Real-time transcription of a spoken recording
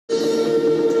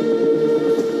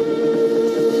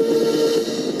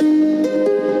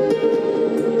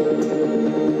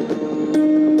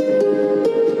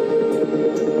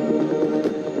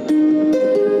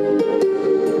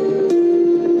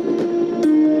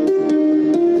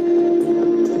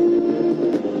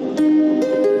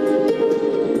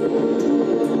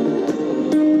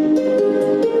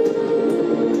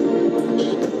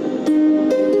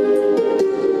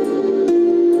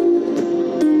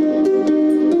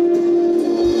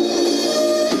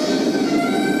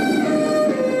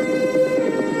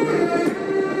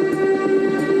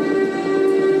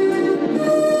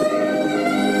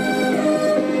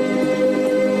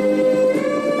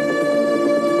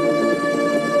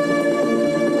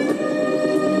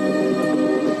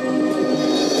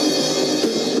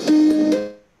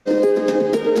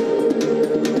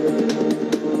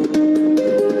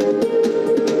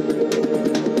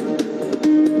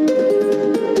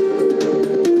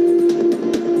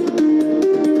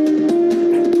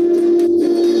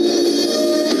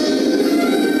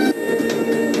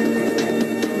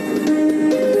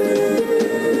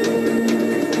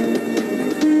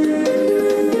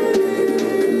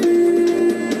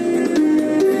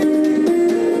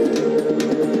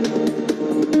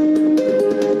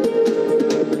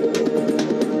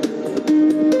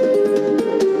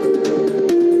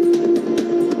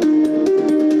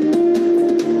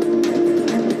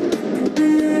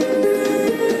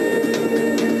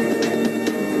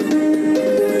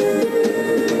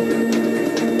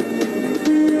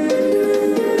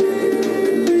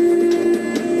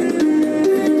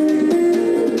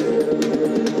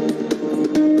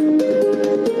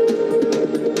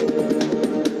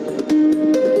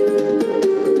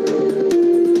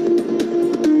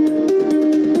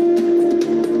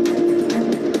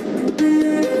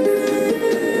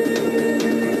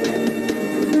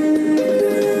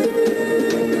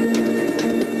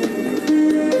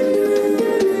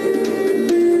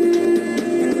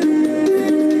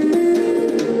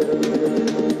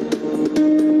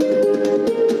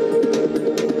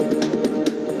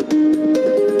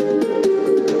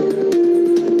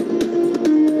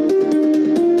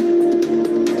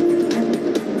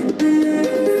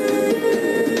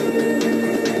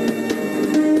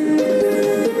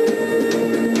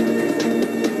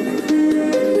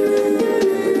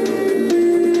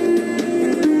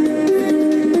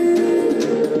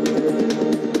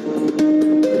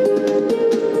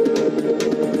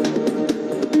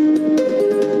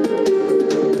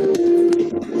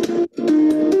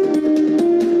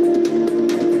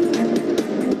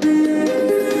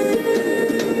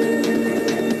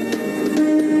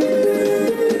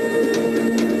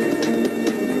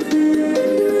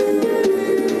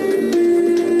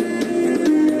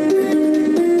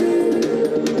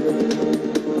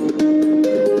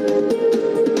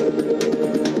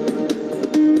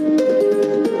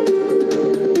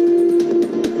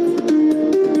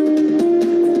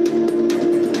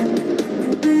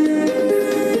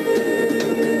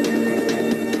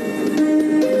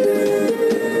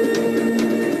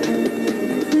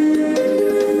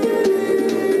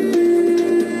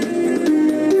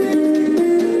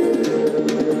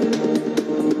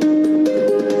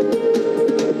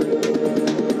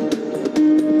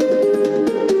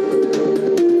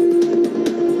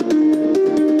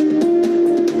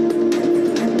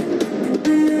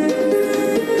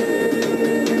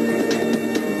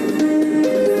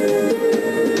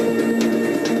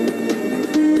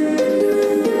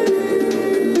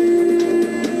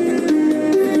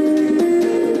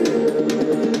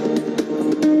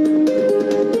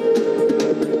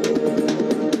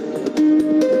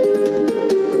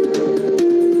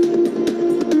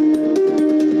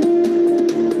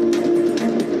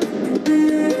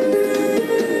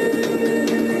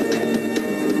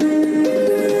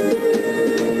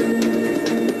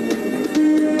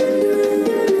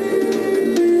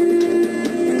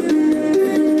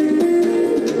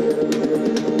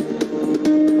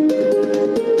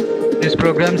This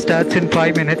program starts in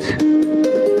 5 minutes.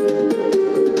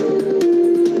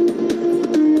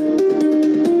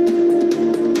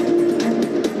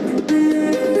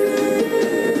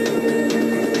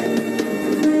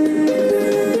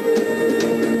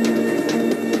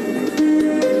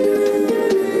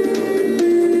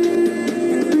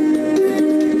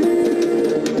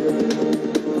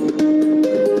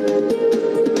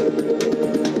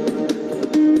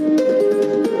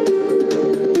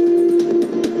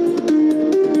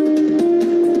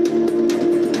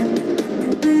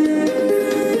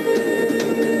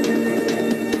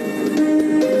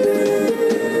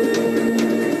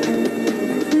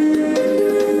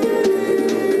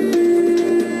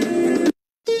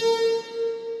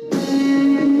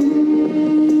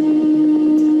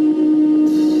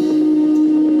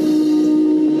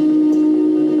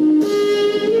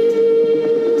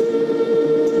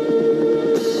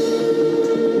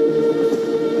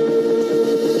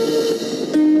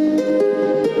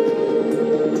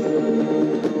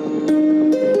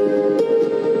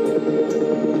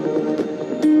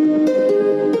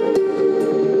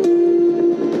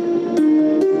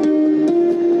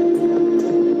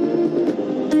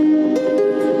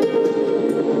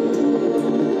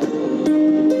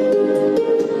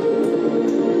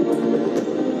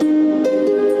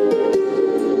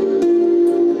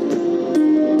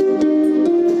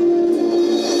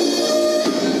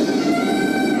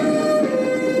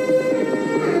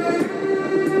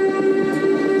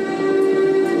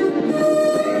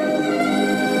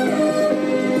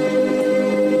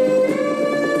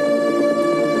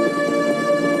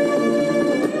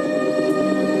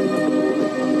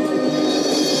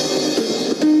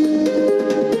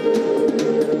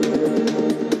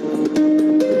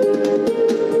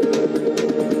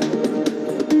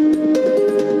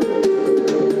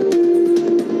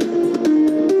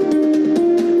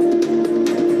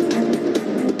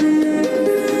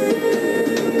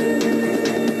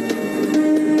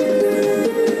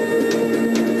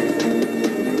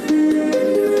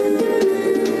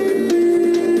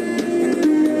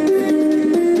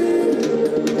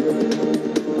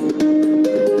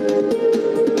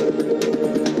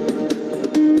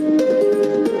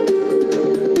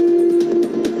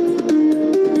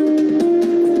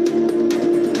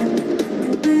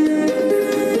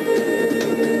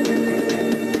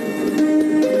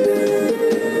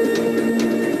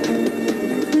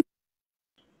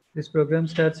 This program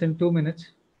starts in 2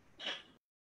 minutes.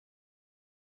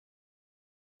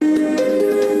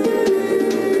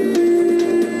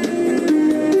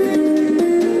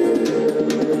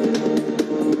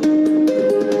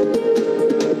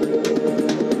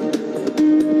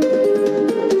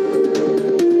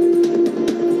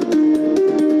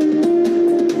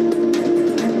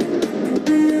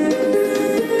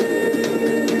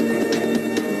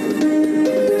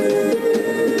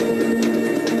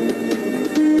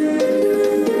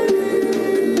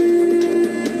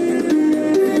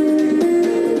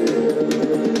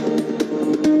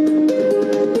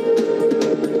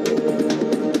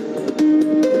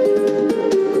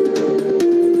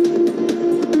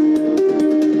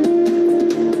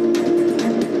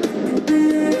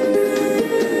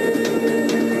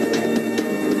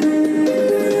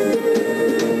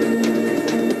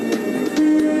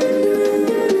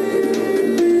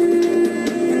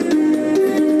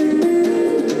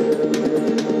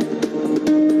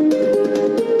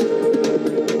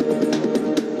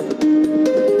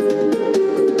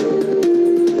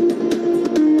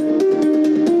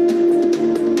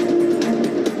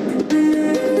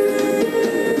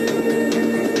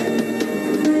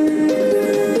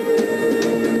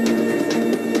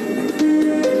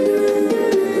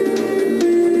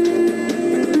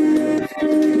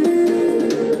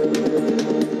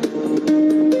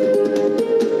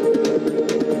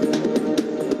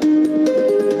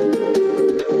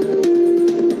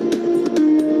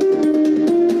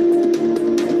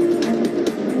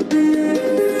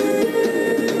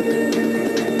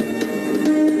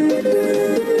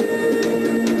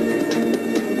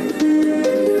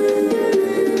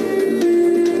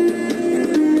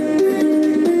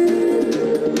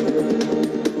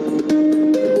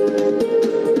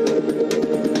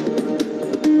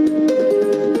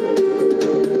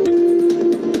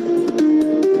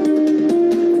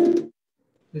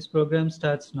 This program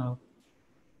starts now.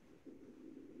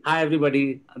 Hi,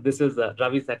 everybody. This is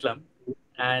Ravi Setlam,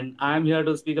 and I'm here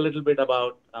to speak a little bit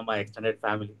about my extended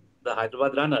family, the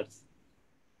Hyderabad Runners.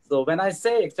 So, when I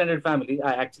say extended family,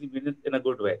 I actually mean it in a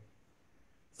good way.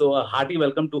 So, a hearty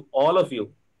welcome to all of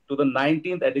you to the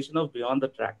 19th edition of Beyond the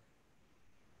Track.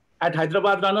 At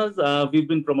Hyderabad Runners, we've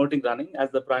been promoting running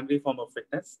as the primary form of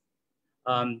fitness.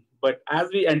 But as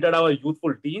we entered our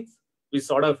youthful teens, we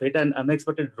sort of hit an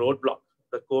unexpected roadblock,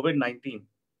 the COVID-19.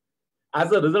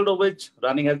 As a result of which,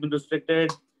 running has been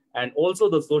restricted, and also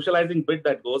the socializing bit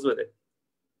that goes with it.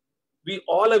 We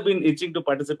all have been itching to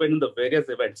participate in the various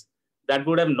events that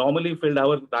would have normally filled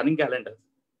our running calendars.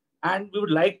 And we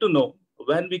would like to know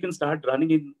when we can start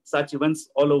running in such events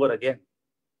all over again.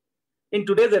 In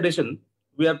today's edition,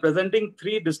 we are presenting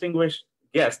three distinguished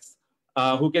guests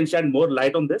who can shed more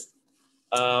light on this.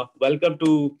 Welcome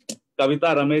to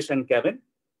Kavita, Ramesh, and Kevin.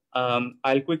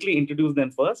 I'll quickly introduce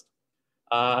them first.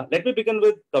 Let me begin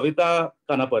with Kavita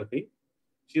Kanaparthi.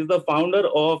 She's the founder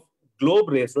of Globe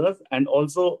Racers and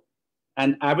also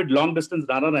an avid long distance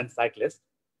runner and cyclist.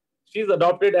 She's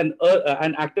adopted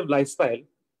an active lifestyle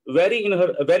very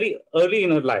early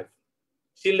in her life.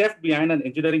 She left behind an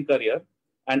engineering career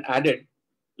and added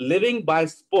living by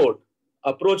sport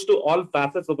approach to all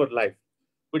facets of her life.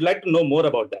 We'd like to know more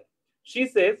about that. She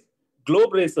says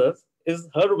Globe Racers is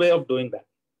her way of doing that.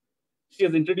 She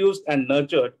has introduced and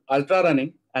nurtured ultra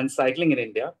running and cycling in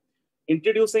India,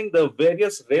 introducing the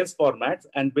various race formats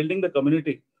and building the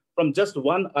community from just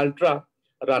one ultra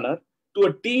runner to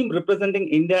a team representing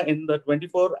India in the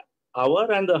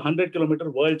 24-hour and the 100-kilometer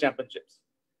world championships.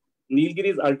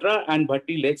 Nilgiri's Ultra and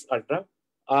Bhatti Lakes Ultra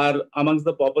are amongst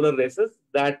the popular races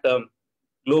that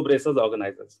Globe Racers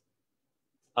organizes.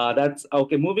 That's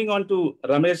okay. Moving on to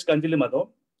Ramesh Kanjilimadho.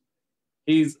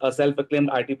 He's a self-acclaimed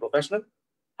IT professional,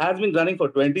 has been running for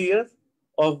 20 years,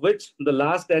 of which the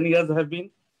last 10 years have been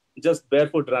just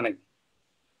barefoot running.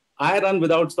 I run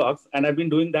without socks and I've been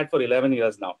doing that for 11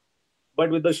 years now, but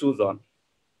with the shoes on.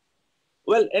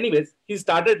 Well, anyways, he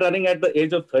started running at the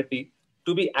age of 30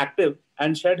 to be active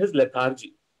and shed his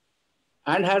lethargy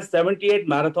and has 78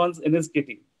 marathons in his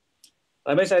kitty.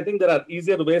 Ramesh, I think there are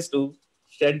easier ways to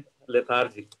shed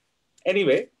lethargy.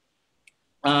 Anyway,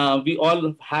 we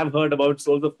all have heard about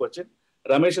Souls of Cochin.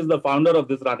 Ramesh is the founder of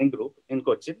this running group in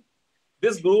Cochin.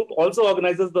 This group also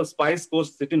organizes the Spice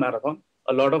Coast City Marathon.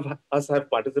 A lot of us have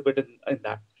participated in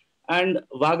that. And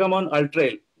Vagamon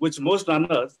Ultrail, which most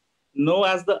runners know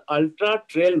as the Ultra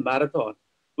Trail Marathon,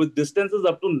 with distances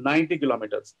up to 90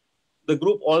 kilometers. The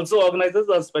group also organizes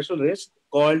a special race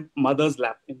called Mother's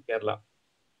Lap in Kerala.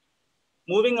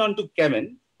 Moving on to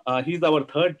Kevin, he's our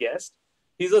third guest.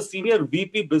 He's a senior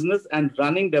VP Business and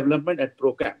Running Development at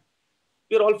Procam.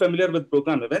 You're all familiar with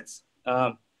Procam events.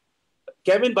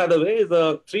 Kevin, by the way, is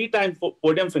a three-time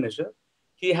podium finisher.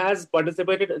 He has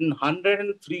participated in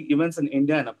 103 events in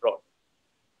India and abroad.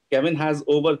 Kevin has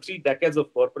over 3 decades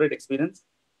of corporate experience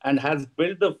and has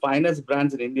built the finest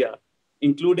brands in India,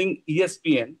 including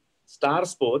ESPN, Star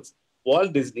Sports,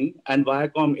 Walt Disney, and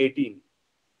Viacom 18.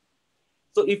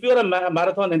 So if you're a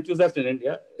marathon enthusiast in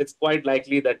India, it's quite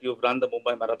likely that you've run the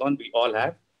Mumbai Marathon. We all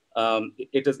have.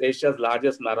 It is Asia's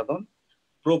largest marathon.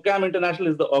 Procam International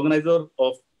is the organizer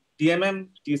of TMM,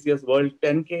 TCS World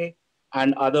 10K,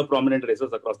 and other prominent races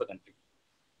across the country.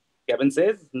 Kevin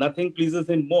says nothing pleases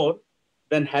him more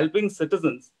than helping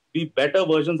citizens be better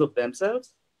versions of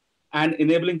themselves and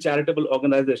enabling charitable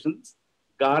organizations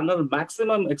garner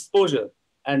maximum exposure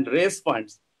and raise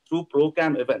funds through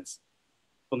Procam events.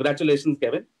 Congratulations,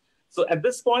 Kevin. So at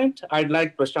this point, I'd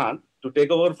like Prashant to take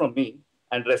over from me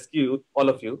and rescue all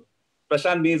of you.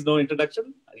 Prashant needs no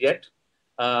introduction yet.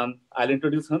 I'll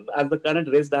introduce him as the current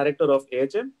race director of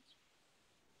AHM.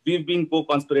 We've been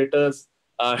co-conspirators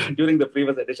during the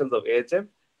previous editions of AHM,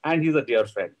 and he's a dear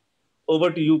friend.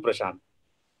 Over to you, Prashant.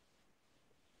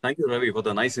 Thank you, Ravi, for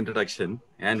the nice introduction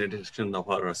and introduction of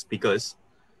our speakers.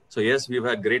 So yes, we've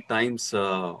had great times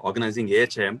organizing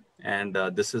AHM, and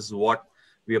this is what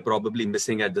we are probably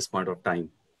missing at this point of time.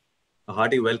 A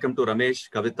hearty welcome to Ramesh,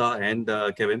 Kavita,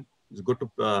 and Kevin. It's good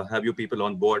to have you people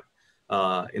on board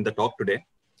in the talk today.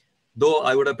 Though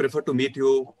I would have preferred to meet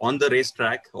you on the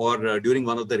racetrack or during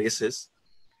one of the races,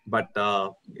 but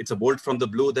it's a bolt from the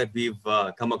blue that we've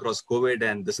come across COVID,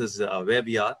 and this is where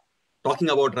we are talking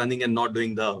about running and not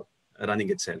doing the running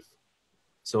itself.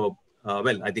 So,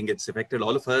 well, I think it's affected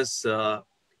all of us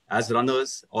as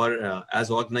runners or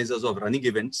as organizers of running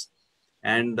events,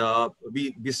 and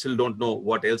we still don't know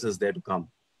what else is there to come.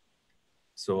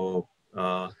 So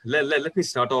let me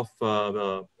start off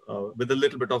with a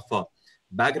little bit of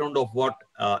background of what,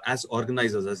 as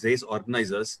organizers, as race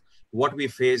organizers, what we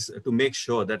face to make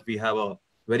sure that we have a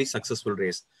very successful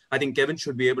race. I think Kevin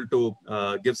should be able to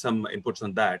give some inputs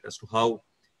on that as to how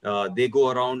they go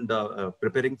around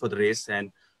preparing for the race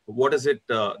and what is it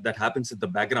that happens in the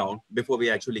background before we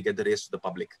actually get the race to the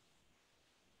public.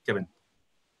 Kevin.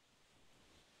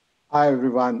 Hi,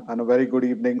 everyone, and a very good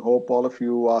evening. Hope all of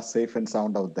you are safe and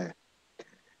sound out there.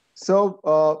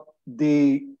 So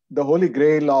the the holy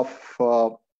grail of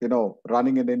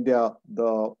running in India,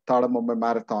 the Tata Mumbai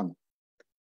Marathon.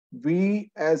 We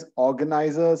as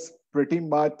organizers pretty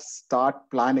much start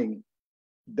planning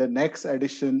the next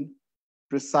edition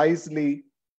precisely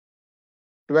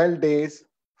 12 days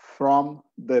from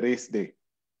the race day.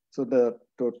 So the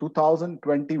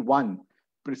 2021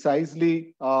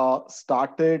 precisely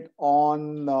started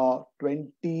on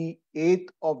 28th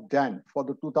of Jan. For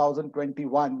the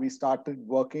 2021, we started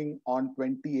working on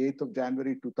 28th of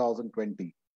January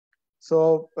 2020.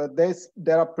 So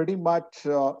there are pretty much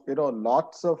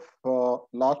lots of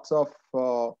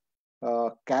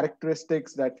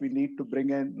characteristics that we need to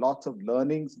bring in, lots of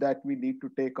learnings that we need to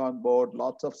take on board,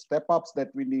 lots of step ups that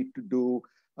we need to do,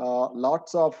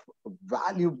 lots of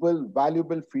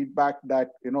valuable feedback that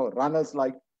runners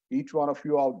like each one of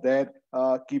you out there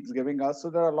keeps giving us. So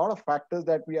there are a lot of factors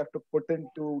that we have to put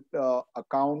into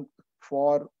account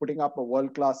for putting up a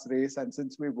world-class race. And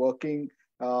since we're working,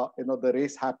 the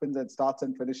race happens and starts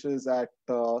and finishes at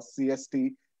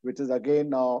CST, which is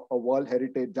again a World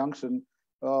Heritage Junction.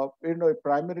 It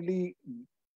primarily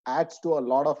adds to a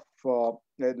lot of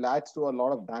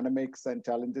dynamics and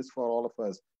challenges for all of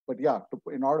us. But yeah,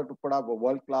 in order to put up a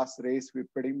world-class race, we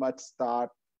pretty much start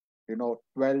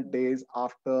 12 days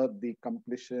after the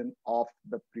completion of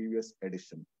the previous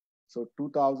edition. So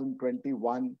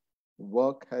 2021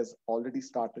 work has already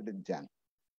started in Jan.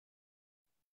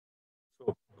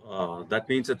 So that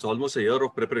means it's almost a year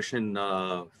of preparation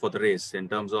for the race in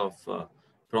terms of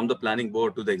from the planning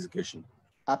board to the execution.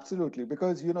 Absolutely,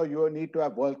 because you need to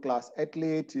have world-class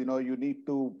athletes. You need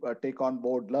to take on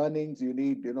board learnings. You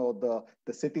need the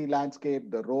city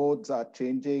landscape, the roads are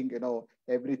changing.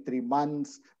 Every 3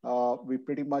 months. We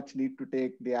pretty much need to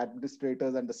take the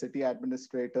administrators and the city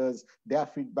administrators, their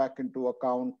feedback into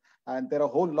account, and there are a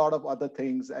whole lot of other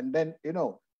things. And then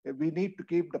we need to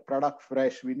keep the product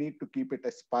fresh. We need to keep it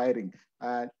aspiring,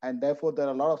 and therefore there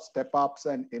are a lot of step ups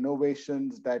and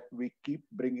innovations that we keep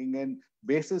bringing in,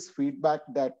 basis feedback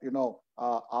that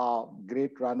our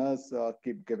great runners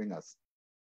keep giving us.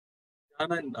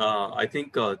 I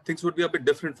think things would be a bit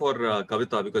different for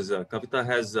Kavita, because Kavita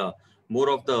has more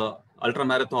of the ultra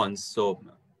marathons, so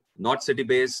not city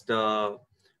based,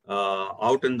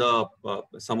 out in the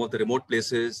some of the remote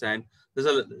places, and there's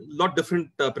a lot different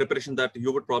preparation that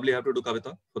you would probably have to do,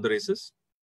 Kavita, for the races.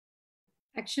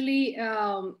 Actually,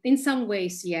 in some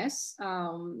ways, yes.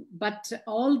 But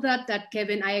all that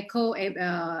Kevin, I echo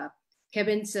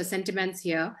Kevin's sentiments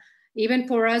here. Even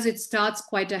for us, it starts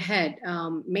quite ahead,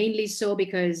 mainly so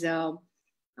because, the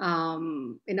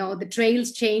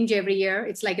trails change every year.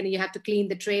 It's like you have to clean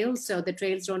the trails, so the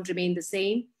trails don't remain the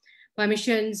same.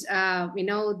 Permissions,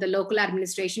 the local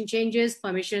administration changes.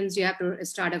 Permissions, you have to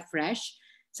start afresh.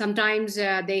 Sometimes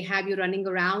they have you running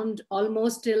around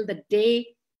almost till the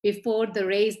day before the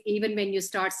race, even when you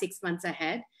start 6 months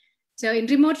ahead. So in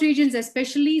remote regions,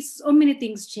 especially, so many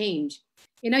things change.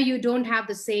 You don't have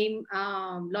the same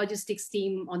logistics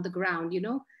team on the ground,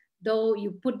 though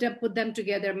you put them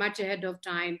together much ahead of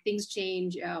time, things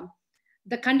change.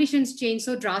 The conditions change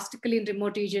so drastically in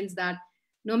remote regions that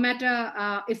no matter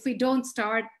if we don't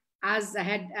start as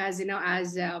ahead as,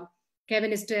 as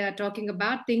Kevin is talking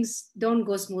about, things don't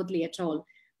go smoothly at all.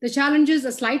 The challenges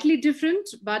are slightly different,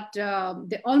 but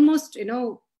they almost,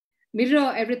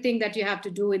 mirror everything that you have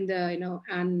to do in the,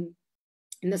 and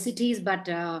in the cities. But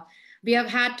we have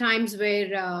had times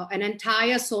where an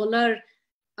entire solar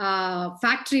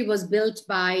factory was built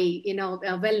by,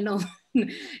 a well-known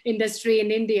industry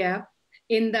in India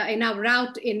in our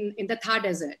route in the Thar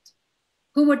Desert.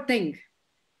 Who would think?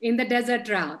 In the desert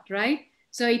route, right?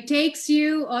 So it takes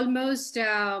you almost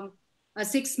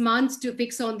 6 months to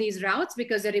fix on these routes,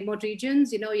 because the remote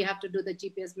regions, you have to do the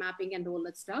GPS mapping and all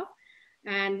that stuff.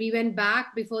 And we went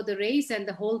back before the race and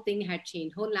the whole thing had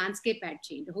changed. Whole landscape had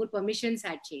changed. The whole permissions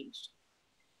had changed.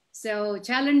 So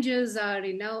challenges are,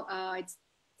 it's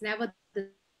never the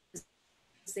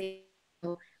same.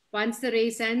 So once the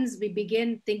race ends, we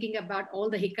begin thinking about all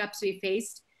the hiccups we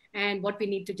faced and what we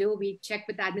need to do. We check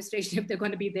with the administration if they're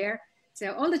going to be there.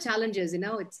 So all the challenges,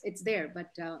 it's there, but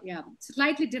yeah,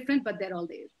 slightly different, but they're all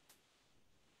there.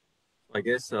 I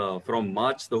guess from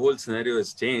March, the whole scenario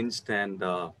has changed, and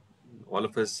all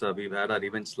of us, we've had our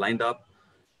events lined up,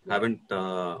 haven't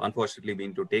unfortunately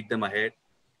been to take them ahead.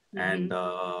 And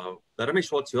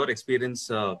Ramesh, what's your experience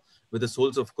with the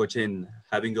Souls of Cochin,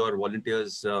 having your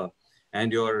volunteers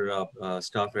and your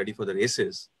staff ready for the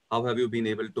races? How have you been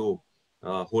able to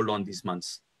hold on these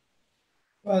months?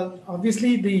 Well,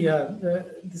 obviously the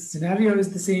scenario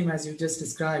is the same as you just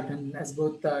described, and as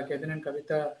both Kevin and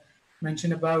Kavita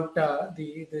mentioned about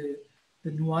the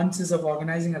nuances of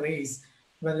organizing a race.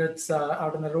 whether it's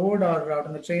out on the road or out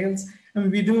on the trails. I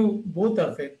mean, we do both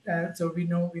of it, so we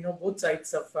know both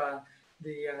sides of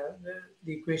the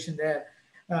equation there.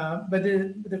 But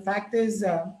the fact is,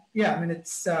 yeah, I mean,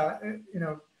 it's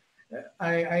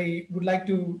I would like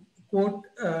to quote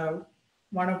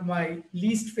one of my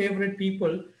least favorite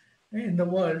people in the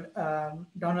world,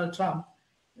 Donald Trump,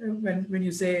 when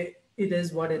you say it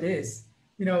is what it is.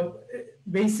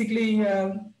 Basically,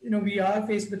 we are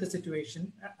faced with a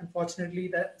situation. Unfortunately,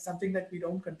 that's something that we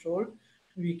don't control.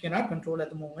 We cannot control at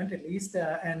the moment, at least,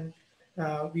 and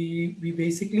we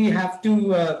basically have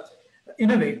to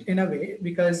innovate in a way,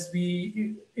 because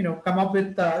we come up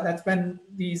with that's when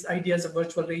these ideas of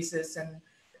virtual races and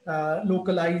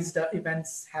localized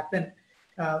events happen.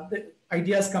 The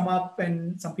ideas come up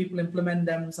and some people implement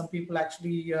them, some people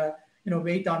actually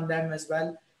wait on them as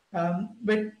well.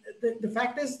 But the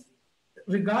fact is,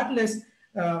 regardless,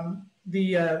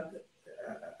 the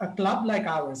a club like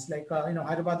ours, like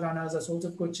Hyderabad Runners or Souls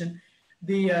of Cochin,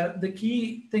 the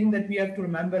key thing that we have to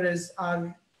remember is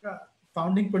our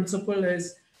founding principle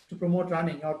is to promote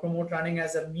running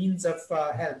as a means of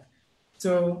health.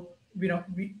 So we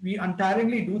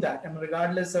untiringly do that, and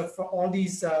regardless of all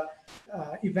these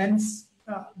events,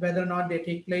 whether or not they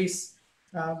take place,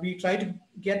 we try to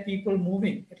get people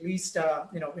moving, at least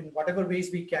in whatever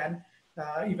ways we can,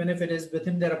 even if it is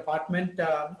within their apartment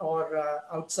or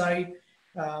outside,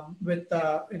 with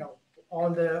all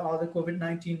the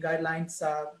COVID-19 guidelines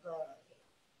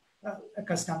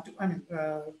accustomed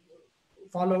to,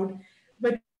 followed.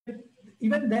 But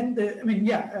even then,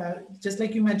 just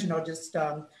like you mentioned, or just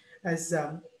as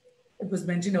it was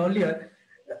mentioned earlier,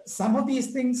 some of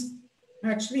these things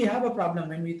actually have a problem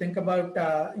when we think about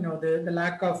the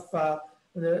lack of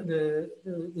the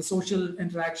social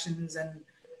interactions, and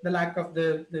the lack of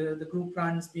the group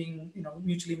runs being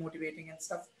mutually motivating and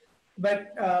stuff.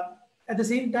 But at the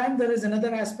same time, there is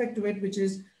another aspect to it, which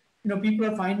is people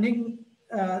are finding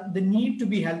the need to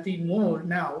be healthy more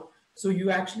now. So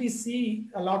you actually see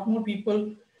a lot more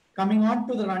people coming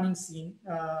onto the running scene,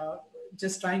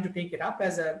 just trying to take it up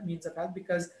as a means of health,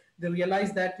 because they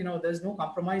realize that there's no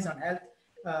compromise on health.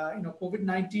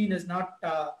 COVID-19 is not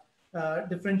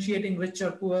differentiating rich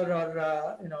or poor,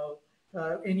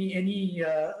 or any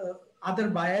other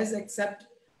bias, except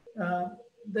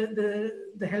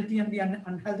the healthy and the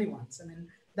unhealthy ones. I mean,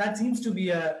 that seems to be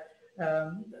a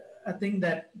thing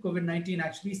that COVID-19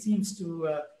 actually seems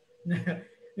to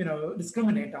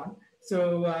discriminate on.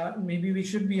 So maybe we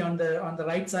should be on the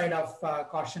right side of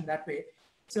caution that way.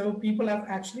 So people have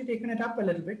actually taken it up a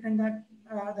little bit, and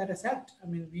that has helped. I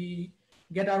mean, we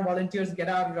get our volunteers, get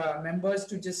our members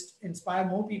to just inspire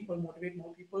more people, motivate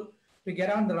more people to get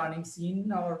on the running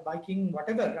scene or biking,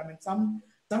 whatever. I mean, some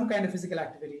kind of physical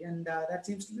activity, and that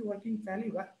seems to be working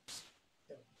fairly well.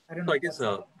 So, I don't know. So I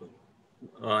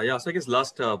guess, so I guess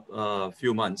last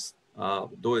few months,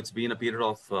 though it's been a period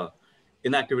of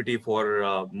inactivity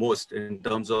for most in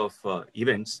terms of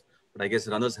events, but I guess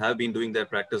runners have been doing their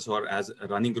practice, or as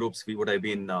running groups, we would have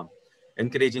been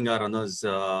encouraging our runners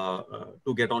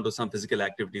to get onto some physical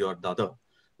activity or the other.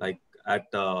 Like at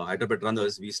Hyderabad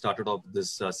Runners, we started off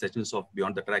this sessions of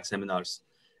Beyond the Track seminars,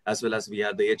 as well as we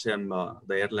had the HM,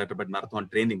 the Air Hyderabad Marathon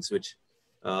trainings, which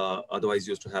otherwise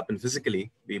used to happen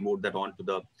physically. We moved that on to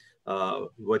the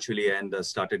virtually, and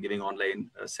started giving online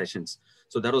sessions.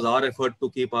 So that was our effort to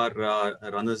keep our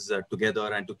runners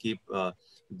together, and to keep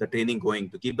the training going,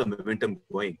 to keep the momentum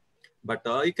going. But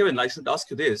Kevin, I should ask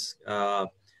you this.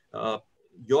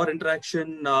 Your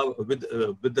interaction with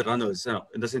the runners,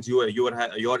 in the sense your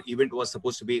event was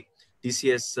supposed to be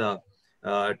TCS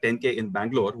 10K in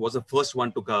Bangalore, was the first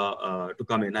one to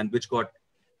come in, and which got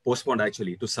postponed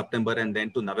actually to September and then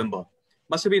to November.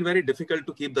 Must have been very difficult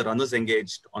to keep the runners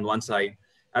engaged on one side,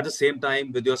 at the same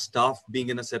time with your staff being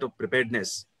in a set of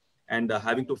preparedness and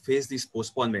having to face these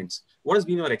postponements. What has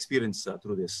been your experience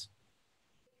through this?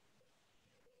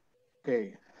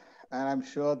 Okay. And I'm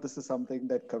sure this is something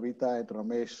that Kavita and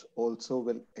Ramesh also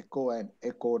will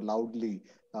echo loudly.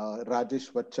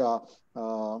 Rajesh Vacha,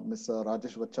 Mr.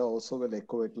 Rajesh Vacha also will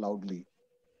echo it loudly.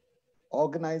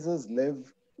 Organizers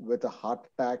live with a heart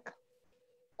attack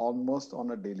almost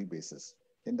on a daily basis.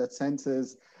 In that sense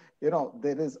is,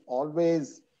 there is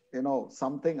always,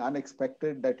 something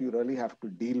unexpected that you really have to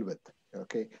deal with.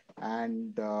 Okay.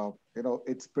 And,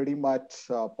 it's pretty much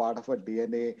part of our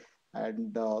DNA.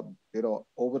 And,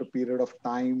 over a period of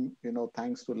time,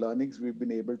 thanks to learnings, we've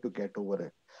been able to get over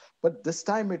it. But this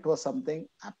time it was something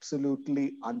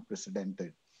absolutely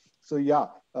unprecedented. So yeah,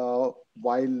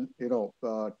 while,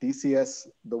 TCS,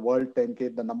 the World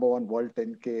 10K, the number one World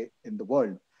 10K in the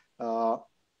world,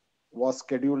 was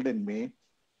scheduled in May,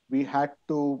 we had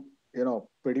to,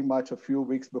 pretty much a few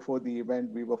weeks before the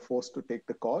event, we were forced to take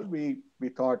the call. We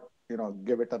thought,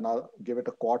 give it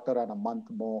a quarter and a month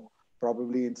more.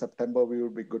 Probably in September we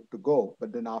would be good to go.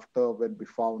 But then after, when we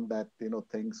found that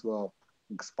things were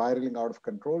spiraling out of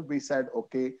control, we said,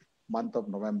 okay, month of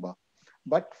November.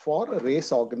 But for a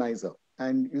race organizer,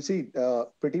 and you see,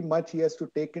 pretty much he has to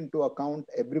take into account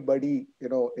everybody,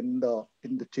 in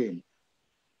the chain,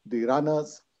 the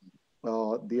runners,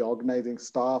 the organizing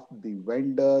staff, the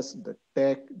vendors, the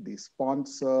tech, the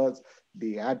sponsors,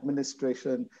 the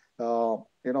administration.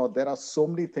 There are so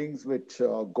many things which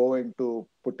go into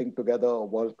putting together a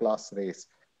world-class race.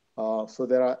 So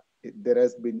there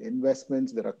has been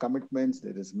investments, there are commitments,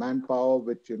 there is manpower,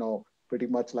 which, pretty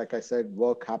much, like I said,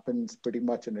 work happens pretty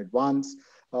much in advance.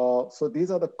 So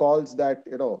these are the calls that,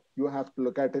 you have to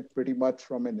look at it pretty much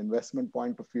from an investment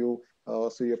point of view.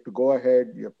 So you have to go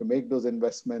ahead, you have to make those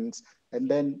investments, and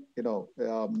then,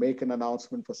 make an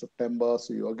announcement for September.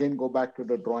 So you again go back to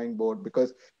the drawing board,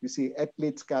 because you see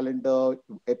athletes calendar,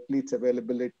 athletes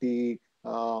availability,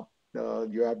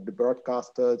 you have the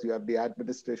broadcasters, you have the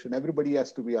administration, everybody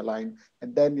has to be aligned.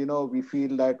 And then, we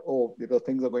feel that,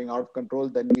 things are going out of control,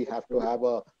 then we have to have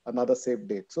another safe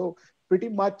date. So pretty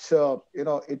much,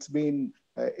 it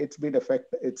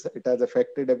has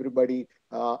affected everybody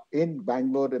in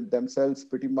Bangalore in themselves.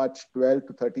 Pretty much 12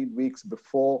 to 13 weeks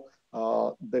before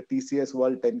the TCS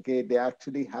World 10K, they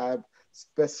actually have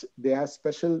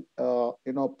special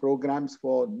programs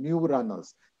for new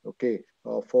runners. Okay,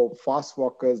 for fast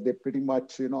walkers, they pretty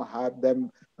much have them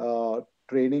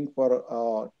training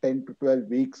for 10 to 12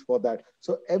 weeks for that.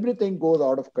 So everything goes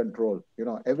out of control.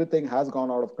 Everything has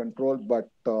gone out of control. But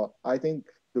I think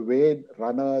the way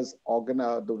runners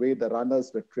organize, the way the runners,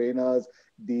 the trainers,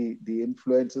 the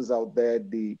influencers out there,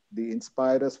 the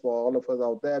inspirers for all of us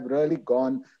out there have really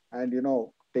gone and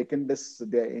taken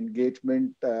their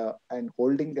engagement and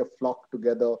holding their flock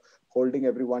together, holding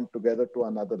everyone together to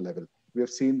another level. We have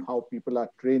seen how people are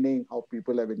training, how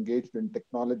people have engaged in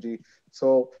technology.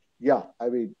 So yeah, I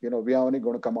mean, we are only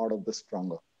going to come out of this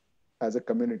stronger as a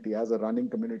community, as a running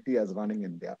community, as running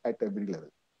India at every level.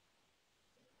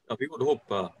 We would hope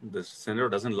this scenario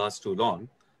doesn't last too long,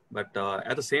 but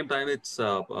at the same time, it's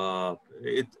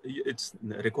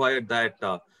required that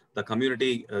the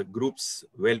community groups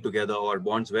well together or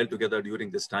bonds well together during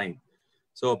this time.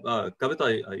 So,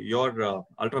 Kavita, your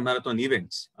ultra-marathon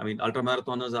events, I mean,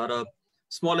 ultra-marathoners are a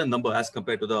small in number as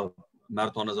compared to the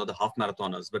marathoners or the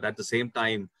half-marathoners, but at the same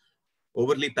time,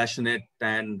 overly passionate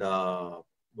and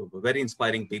very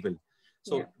inspiring people.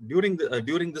 So yeah.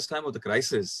 During this time of the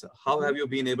crisis, how have you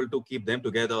been able to keep them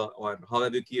together, or how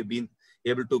have you been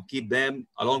able to keep them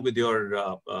along with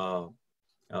your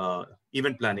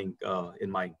event planning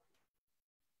in mind?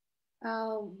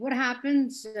 What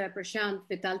happens, Prashant,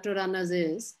 with ultra runners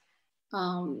is,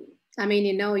 I mean,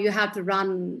 you have to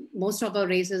run, most of our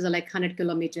races are like 100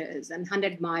 kilometers and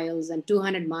 100 miles and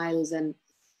 200 miles and,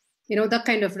 that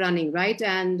kind of running, right?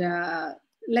 And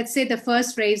let's say the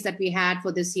first race that we had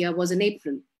for this year was in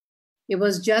April. It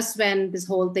was just when this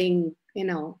whole thing,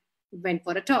 went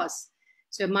for a toss.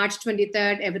 So March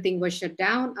 23rd, everything was shut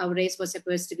down. Our race was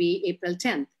supposed to be April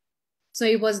 10th. So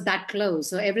it was that close.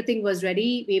 So everything was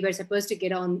ready. We were supposed to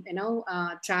get on,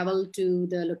 travel to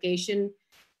the location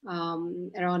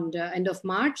around end of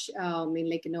March. A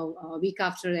week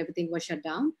after everything was shut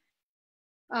down.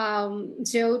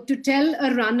 So to tell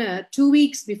a runner 2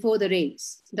 weeks before the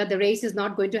race that the race is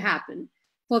not going to happen,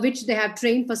 for which they have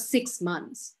trained for 6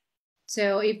 months.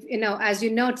 So if, as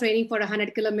training for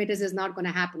 100 kilometers is not going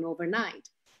to happen overnight.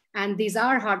 And these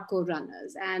are hardcore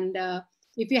runners. And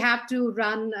if you have to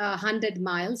run 100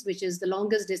 miles, which is the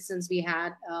longest distance we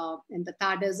had in the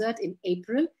Thar Desert in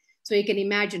April, so you can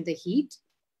imagine the heat.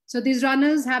 So these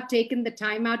runners have taken the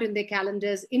time out in their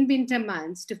calendars in winter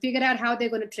months to figure out how they're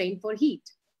going to train for heat.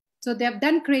 So they have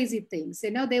done crazy things.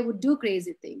 They would do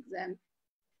crazy things, and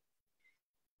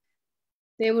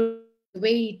they would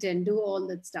wait and do all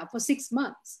that stuff for 6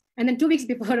 months. And then 2 weeks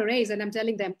before a race, and I'm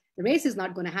telling them the race is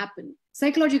not going to happen.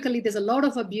 Psychologically, there's a lot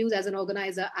of abuse as an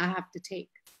organizer I have to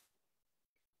take.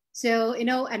 So,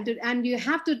 and you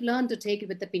have to learn to take it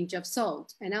with a pinch of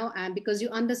salt, and because you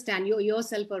understand you're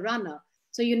yourself a runner.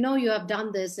 So, you have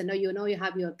done this, you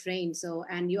have your train. So,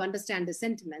 and you understand the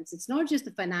sentiments. It's not just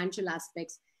the financial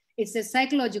aspects, it's the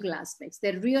psychological aspects.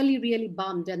 They're really, really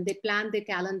bummed, and they plan their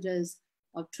calendars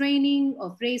of training,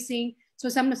 of racing. So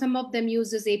some of them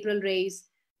use this April race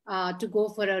to go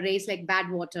for a race like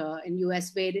Badwater in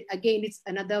US, where again, it's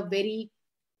another very,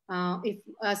 if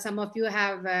some of you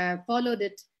have followed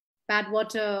it,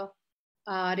 Badwater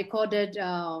recorded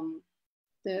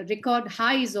the record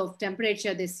highs of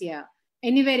temperature this year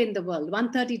anywhere in the world,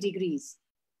 130 degrees.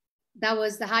 That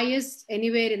was the highest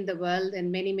anywhere in the world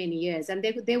in many, many years. And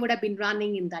they would have been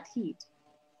running in that heat.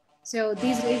 So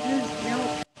these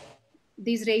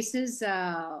races,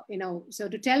 so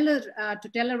to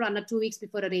tell a runner 2 weeks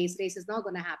before a race is not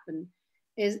going to happen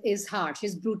is harsh,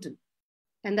 is brutal.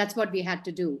 And that's what we had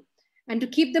to do. And to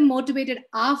keep them motivated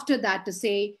after that to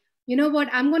say, you know what,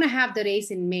 I'm going to have the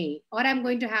race in May, or I'm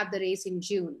going to have the race in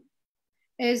June,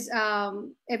 is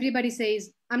everybody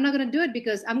says, I'm not going to do it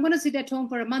because I'm going to sit at home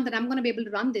for a month and I'm going to be able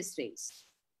to run this race,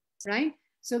 right?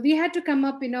 So we had to come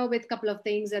up, with a couple of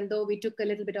things. And though we took a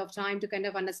little bit of time to kind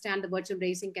of understand the virtual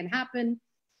racing can happen.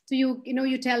 So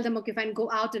you tell them, okay, fine,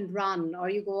 go out and run, or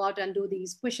you go out and do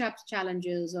these push-ups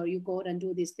challenges, or you go out and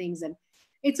do these things. And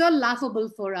it's all laughable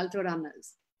for ultra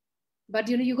runners. But,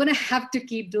 you're going to have to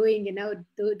keep doing,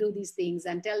 do these things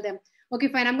and tell them, okay,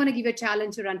 fine, I'm going to give you a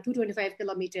challenge to run 225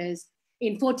 kilometers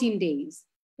in 14 days,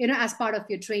 as part of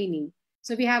your training.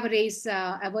 So we have a race,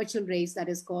 a virtual race that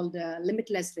is called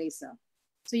Limitless Racer.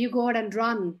 So you go out and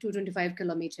run 225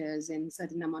 kilometers in a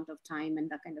certain amount of time and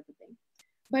that kind of a thing.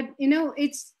 But,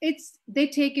 they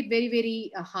take it very,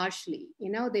 very harshly.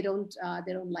 They don't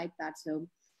like that. So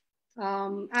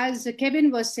as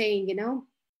Kevin was saying,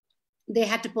 they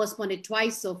had to postpone it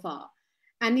twice so far.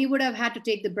 And he would have had to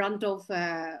take the brunt of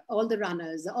all the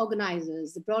runners, the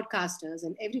organizers, the broadcasters,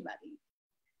 and everybody.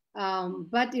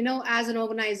 But, as an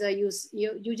organizer, you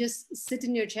just sit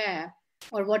in your chair,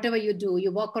 or whatever you do,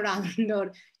 you walk around,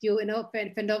 or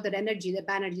fend off that energy, the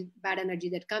bad energy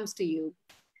that comes to you.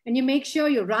 And you make sure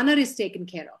your runner is taken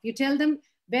care of. You tell them,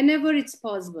 whenever it's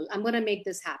possible, I'm going to make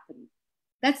this happen.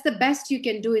 That's the best you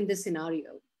can do in this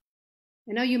scenario.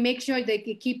 You make sure they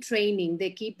keep training,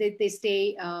 they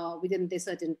stay within the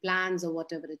certain plans or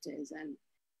whatever it is.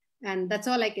 And that's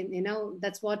all I can,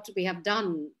 that's what we have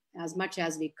done as much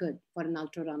as we could for an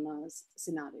ultra runner's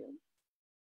scenario.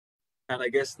 And I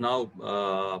guess now,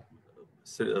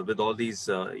 with all these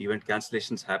event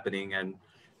cancellations happening and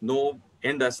no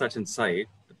end as such in sight,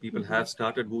 people have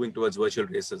started moving towards virtual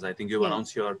races. I think you've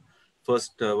announced your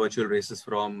first virtual races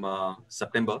from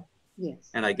September.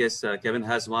 Yes. And I guess Kevin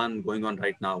has one going on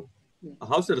right now. Yes.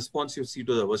 How's the response you see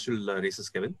to the virtual races,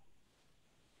 Kevin?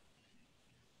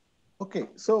 Okay,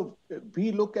 so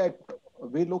we look at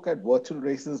virtual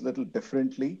races a little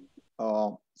differently.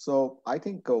 So I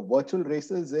think virtual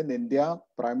races in India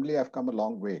primarily have come a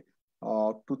long way.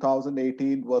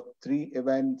 2018 were 3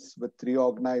 events with 3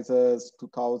 organizers.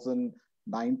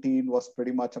 2019 was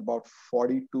pretty much about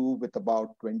 42 with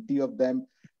about 20 of them.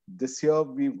 This year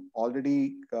we've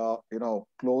already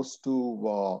close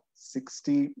to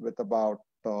 60 with about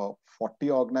 40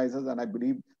 organizers, and I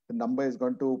believe the number is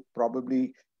going to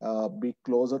probably be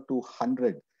closer to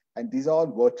 100. And these are all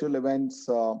virtual events.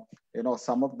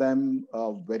 Some of them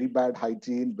very bad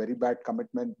hygiene, very bad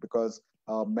commitment, because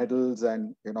medals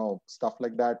and stuff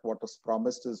like that, what was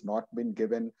promised has not been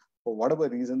given for whatever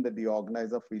reason that the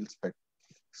organizer feels fit.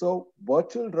 So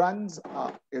virtual runs,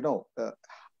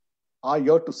 are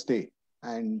here to stay.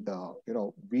 And,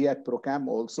 we at Procam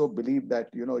also believe that,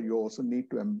 you also need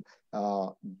to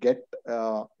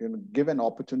give an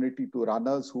opportunity to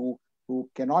runners who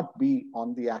cannot be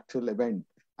on the actual event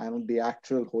and on the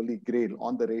actual holy grail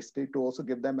on the race day, to also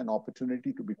give them an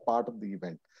opportunity to be part of the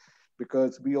event.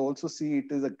 Because we also see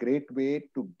it is a great way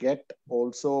to get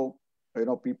also,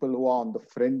 people who are on the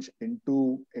fringe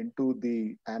into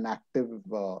an active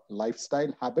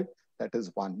lifestyle habit. That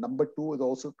is one. Number 2 is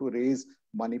also to raise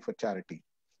money for charity.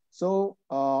 So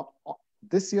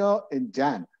this year in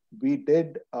Jan, we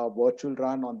did a virtual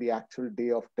run on the actual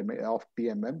day of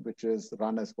TMM, which is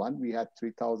Run as One. We had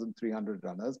 3,300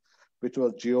 runners, which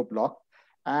was geo-blocked.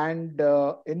 And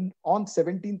on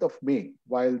 17th of May,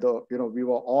 while we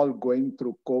were all going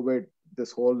through COVID,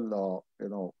 this whole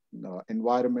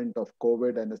environment of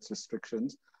COVID and its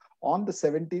restrictions, on the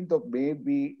 17th of May,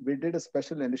 we did a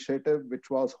special initiative, which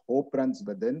was Hope Runs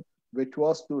Within, which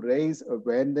was to raise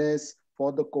awareness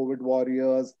for the COVID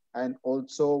warriors, and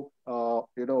also,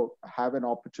 have an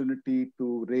opportunity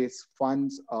to raise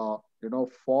funds, for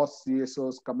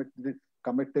CSOs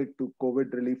committed to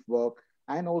COVID relief work.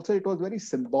 And also it was very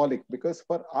symbolic, because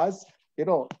for us,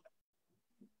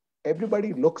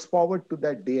 everybody looks forward to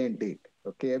that day and date.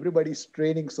 Okay, everybody's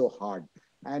training so hard.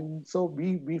 And so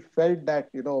we felt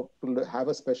that, to have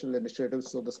a special initiative.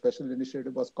 So the special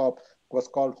initiative was called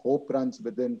Hope Runs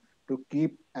Within, to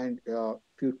keep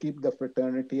the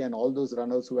fraternity and all those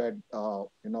runners who had,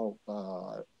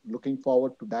 looking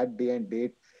forward to that day and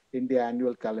date in the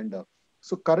annual calendar.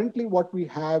 So currently what we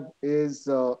have is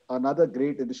another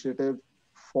great initiative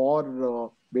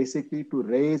for basically to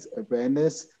raise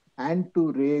awareness and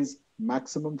to raise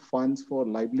maximum funds for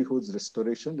livelihoods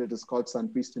restoration. It is called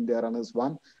Sun Feast India Runners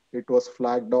 1. It was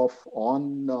flagged off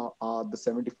on the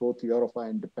 74th year of our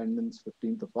independence,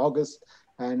 15th of August,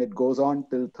 and it goes on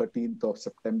till 13th of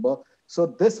September. So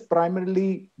this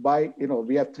primarily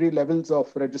we have 3 levels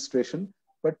of registration,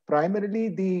 but primarily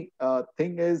the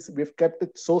thing is we've kept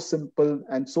it so simple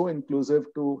and so inclusive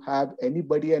to have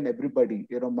anybody and everybody,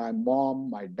 my mom,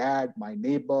 my dad, my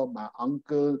neighbor, my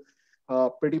uncle,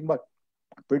 pretty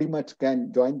much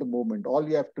can join the movement. All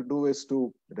you have to do is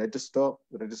to register.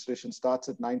 The registration starts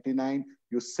at 99.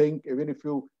 You sync. Even if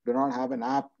you do not have an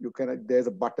app, there's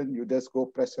a button. You just go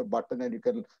press your button and you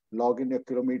can log in your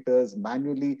kilometers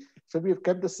manually. So we've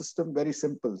kept the system very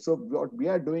simple. So what we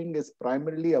are doing is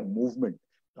primarily a movement.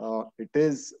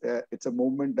 It's a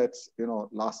movement that's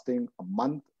lasting a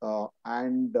month,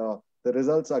 and the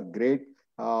results are great.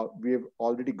 We've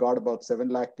already got about 7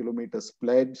 lakh kilometers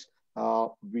pledged.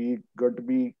 We're going to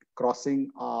be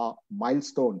crossing a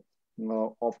milestone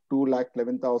of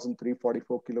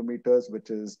 2,11,344 kilometers, which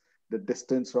is the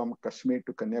distance from Kashmir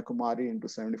to Kanyakumari into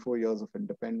 74 years of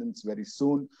independence very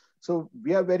soon. So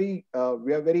we are very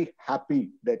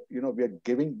happy that we are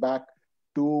giving back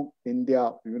to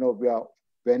India.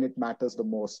 When it matters the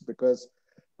most, because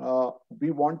we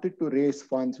wanted to raise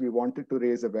funds, we wanted to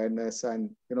raise awareness,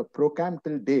 and ProCam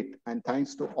till date, and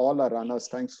thanks to all our runners,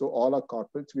 thanks to all our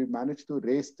corporates, we managed to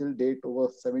raise till date over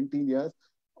 17 years,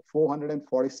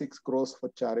 446 crores for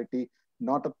charity.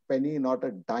 Not a penny, not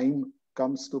a dime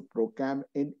comes to ProCam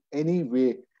in any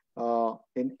way.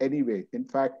 In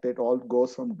fact, it all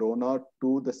goes from donor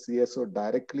to the CSO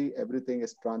directly. Everything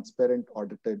is transparent,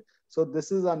 audited. So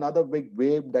this is another big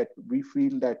wave that we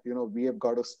feel that we have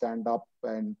got to stand up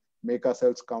and make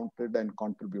ourselves counted and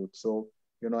contribute. So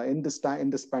in this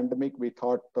pandemic, we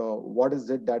thought, what is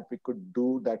it that we could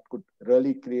do that could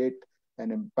really create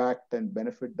an impact and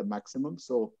benefit the maximum?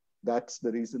 So that's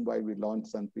the reason why we launched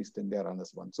Sun Feast India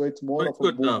Runners 1. So it's more of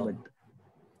a movement.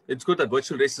 It's good that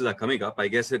virtual races are coming up. I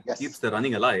guess it keeps the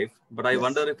running alive, but I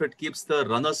wonder if it keeps the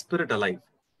runner spirit alive.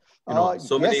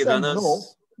 So many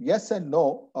runners. Yes and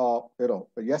no.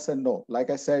 Yes and no.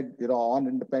 Like I said, on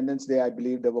Independence Day, I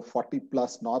believe there were 40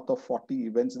 plus, north of 40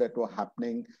 events that were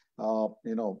happening,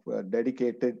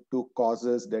 dedicated to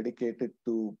causes, dedicated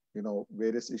to,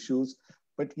 various issues.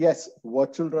 But yes,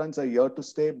 virtual runs are here to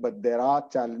stay, but there are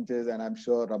challenges, and I'm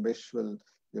sure Ramesh will,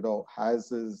 has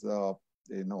his,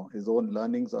 his own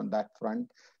learnings on that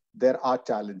front. There are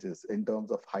challenges in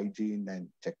terms of hygiene and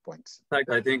checkpoints. In fact,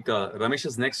 I think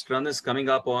Ramesh's next run is coming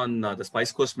up on the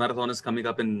Spice Coast Marathon is coming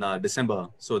up in December.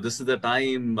 So this is the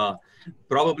time,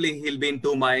 probably he'll be in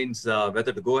 2 minds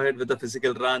whether to go ahead with the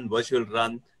physical run, virtual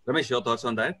run. Ramesh, your thoughts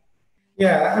on that?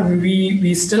 Yeah, I mean,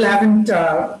 we still haven't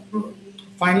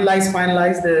finalized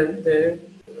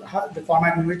the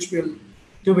format in which we'll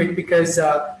do it, because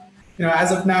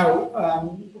as of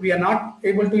now, we are not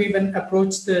able to even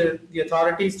approach the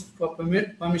authorities for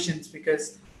permissions,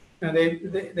 because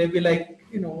they'll be like,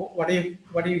 what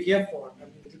are you here for? I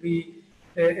mean,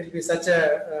 it'll be such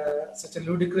a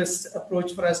ludicrous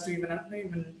approach for us to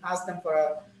even ask them for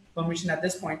a permission at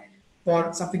this point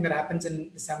for something that happens in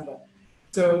December.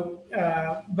 So,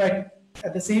 but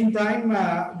at the same time,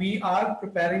 we are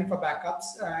preparing for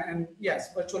backups, and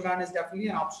yes, virtual run is definitely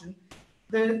an option.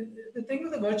 The thing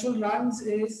with the virtual runs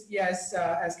is, yes,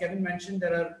 as Kevin mentioned,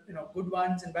 there are good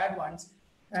ones and bad ones,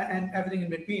 and everything in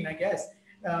between, I guess.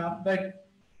 But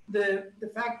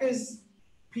the fact is,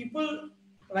 people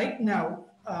right now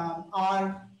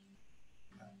are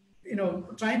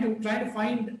trying to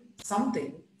find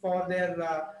something for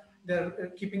their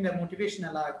keeping their motivation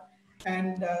alive,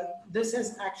 and this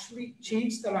has actually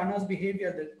changed the runners'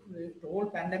 behavior. The whole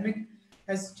pandemic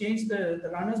has changed the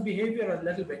runners' behavior a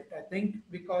little bit, I think,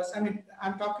 because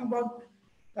I'm talking about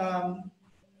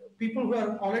people who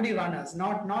are already runners,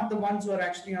 not the ones who are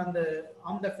actually on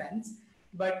the fence,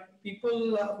 but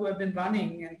people who have been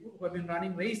running and who have been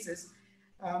running races.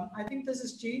 I think this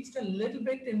has changed a little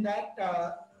bit in that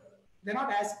they're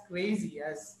not as crazy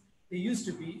as they used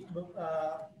to be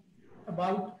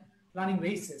about running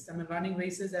races. I mean, running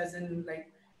races as in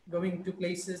like going to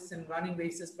places and running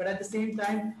races, but at the same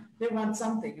time, they want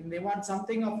something, and they want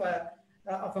something of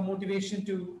a motivation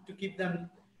to keep them,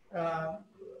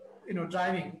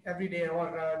 driving every day,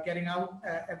 or getting out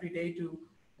every day to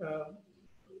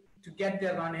get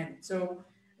their run in. So,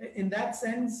 in that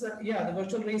sense, yeah, the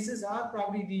virtual races are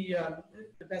probably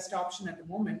the best option at the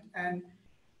moment, and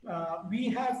we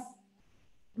have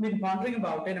been pondering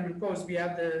about it. I mean, of course, we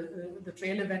have the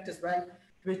trail event as well,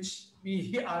 which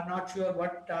we are not sure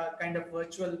what kind of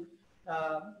virtual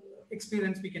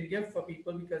experience we can give for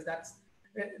people, because that's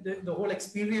the whole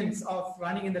experience of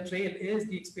running in the trail is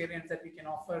the experience that we can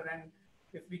offer. And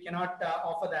if we cannot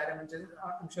offer that, I mean,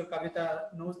 I'm sure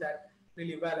Kavita knows that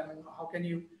really well. I mean, how can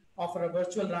you offer a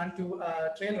virtual run to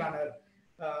a trail runner?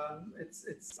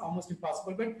 It's almost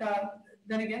impossible. But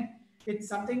then again, it's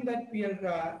something that we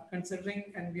are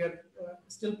considering, and we are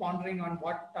still pondering on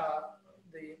what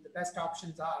the best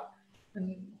options are,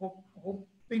 and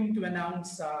hoping to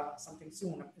announce something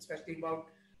soon, especially about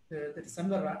the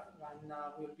December run.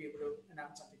 We'll be able to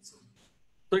announce something soon.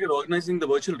 So you're organizing the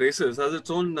virtual races has its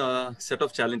own set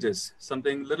of challenges,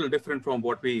 something a little different from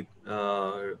what we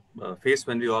face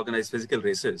when we organize physical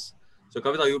races. So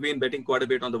Kavita, you've been betting quite a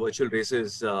bit on the virtual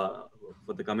races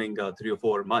for the coming 3 or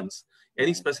 4 months.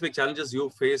 Any specific challenges you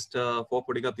faced for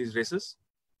putting up these races?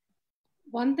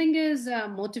 One thing is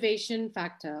motivation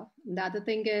factor. The other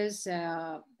thing is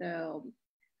the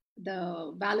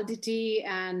validity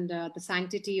and the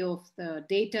sanctity of the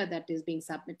data that is being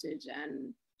submitted,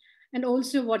 and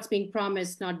also what's being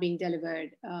promised not being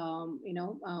delivered.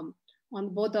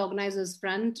 On both the organizers'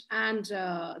 front and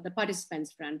the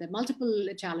participants' front, there are multiple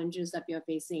challenges that we are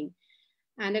facing.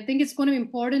 And I think it's going to be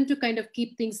important to kind of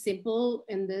keep things simple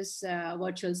in this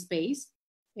virtual space.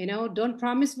 Don't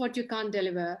promise what you can't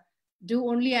deliver. Do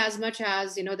only as much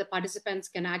as, the participants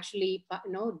can actually,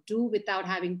 do without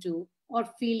having to, or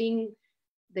feeling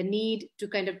the need to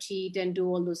kind of cheat and do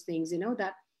all those things,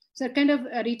 that. So it kind of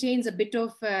retains a bit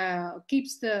of,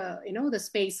 keeps the, the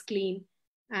space clean.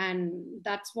 And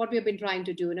that's what we've been trying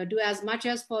to do, do as much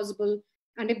as possible.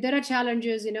 And if there are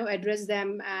challenges, address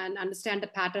them and understand the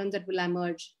patterns that will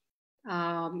emerge,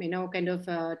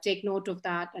 take note of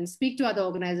that and speak to other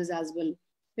organizers as well.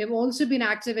 We've also been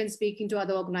active in speaking to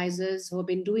other organizers who have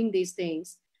been doing these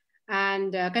things,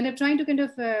 and kind of trying to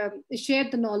share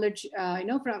the knowledge,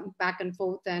 from back and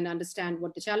forth, and understand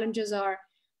what the challenges are,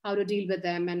 how to deal with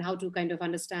them, and how to kind of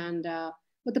understand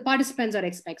what the participants are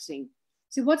expecting.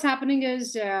 So what's happening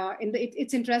is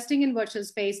it's interesting in virtual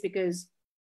space, because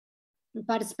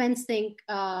participants think,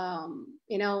 there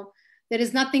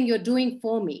is nothing you're doing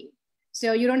for me,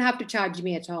 so you don't have to charge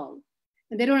me at all.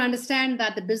 And they don't understand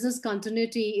that the business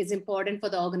continuity is important for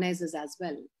the organizers as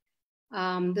well.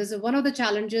 There's one of the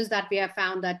challenges that we have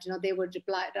found, that they would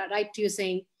write to you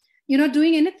saying, you're not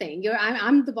doing anything.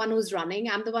 I'm the one who's running.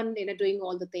 I'm the one doing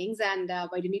all the things, and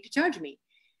why do you need to charge me?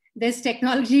 There's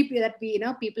technology that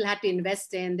people had to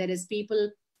invest in. There is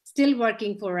people still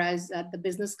working for us. The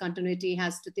business continuity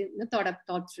has to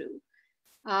thought through.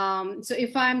 So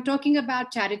if I'm talking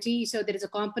about charity, so there is a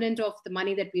component of the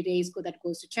money that we raise that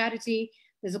goes to charity.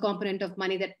 There's a component of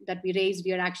money that we raise,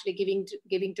 we are actually giving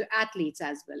to athletes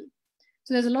as well.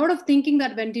 So there's a lot of thinking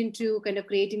that went into kind of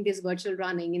creating this virtual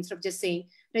running, instead of just saying,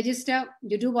 register,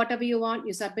 you do whatever you want,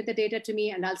 you submit the data to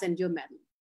me, and I'll send you a medal.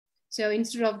 So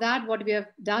instead of that, what we have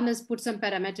done is put some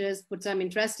parameters, put some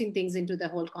interesting things into the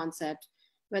whole concept.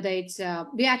 Whether it's,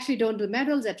 we actually don't do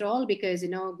medals at all, because,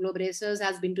 Globe Racers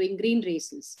has been doing green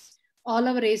races. All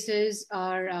our races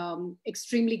are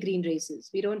extremely green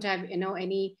races. We don't have,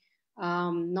 any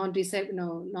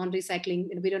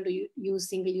non-recycling. We don't use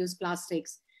single-use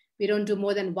plastics. We don't do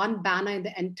more than one banner in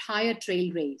the entire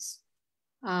trail race.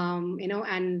 We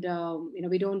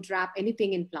don't wrap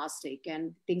anything in plastic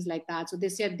and things like that. So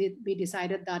this year we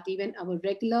decided that even our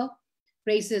regular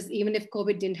races, even if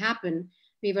COVID didn't happen,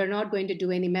 we were not going to do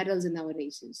any medals in our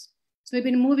races. So we've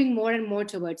been moving more and more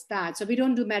towards that. So we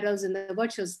don't do medals in the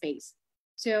virtual space.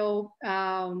 So,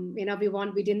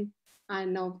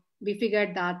 we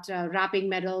figured that wrapping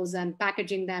medals and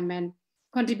packaging them and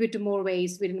contribute to more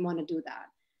ways, we didn't want to do that.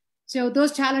 So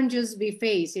those challenges we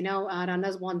face, our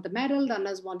runners want the medal,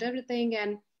 runners want everything.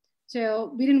 And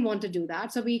so we didn't want to do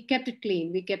that. So we kept it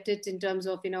clean. We kept it in terms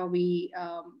of, we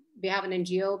have an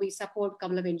NGO. We support a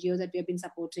couple of NGOs that we have been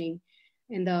supporting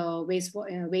in the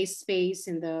waste space,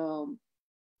 in the,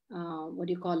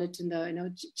 in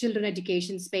the, children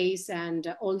education space,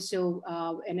 and also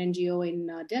an NGO in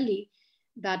Delhi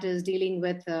that is dealing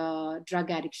with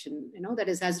drug addiction, that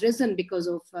has risen because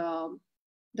of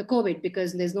the COVID,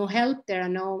 because there's no help. There are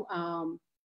no,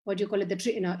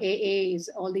 AAs,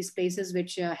 all these places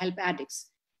which help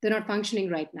addicts. They're not functioning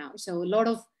right now. So a lot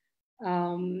of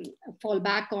fall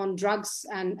back on drugs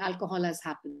and alcohol has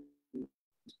happened.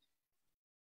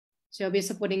 So we're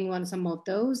supporting some of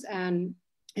those, and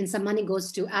some money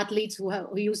goes to athletes who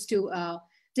used to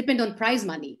depend on prize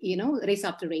money, race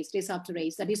after race.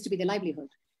 That used to be their livelihood.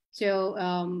 So,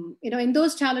 in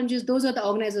those challenges, those are the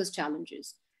organizers'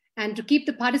 challenges. And to keep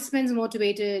the participants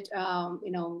motivated,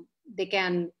 they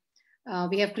can,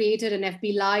 we have created an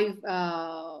FB Live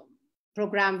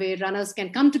program where runners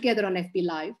can come together on FB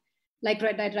Live like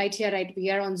right here, right, we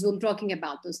are on Zoom talking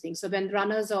about those things. So when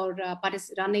runners are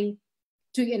running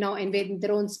to, invade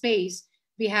their own space,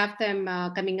 we have them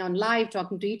coming on live,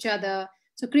 talking to each other.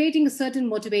 So creating a certain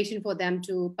motivation for them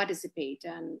to participate.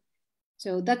 And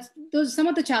so those are some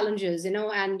of the challenges, and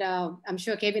I'm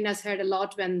sure Kevin has heard a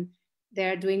lot when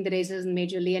they're doing the races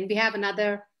majorly. And we have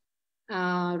another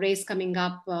race coming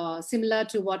up, similar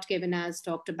to what Kevin has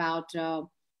talked about,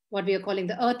 what we are calling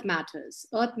the Earth Matters.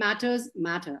 Earth Matters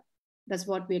matter. That's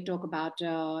what we talk about,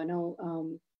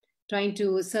 trying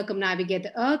to circumnavigate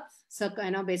the Earth.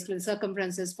 Basically the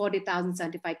circumference is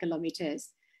 40,075 kilometers.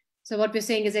 So what we're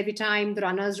saying is every time the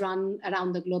runners run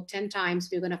around the globe 10 times,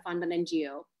 we're going to fund an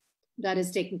NGO that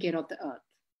is taking care of the Earth.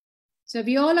 So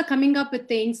we all are coming up with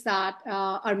things that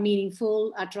are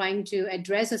meaningful, are trying to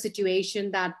address a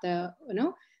situation that a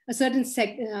certain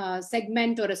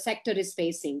segment or a sector is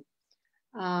facing.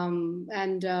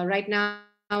 Right now,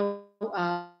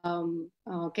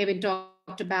 Kevin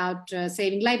talked about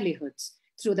saving livelihoods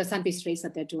through the Sun Peace race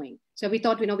that they're doing. So we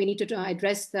thought, we need to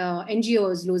address the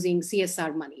NGOs losing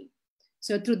CSR money.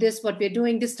 So through this, what we're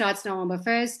doing, this starts November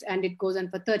 1st and it goes on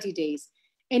for 30 days.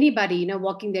 Anybody,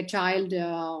 walking their child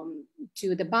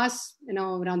to the bus,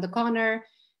 around the corner,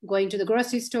 going to the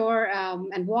grocery store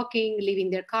and walking, leaving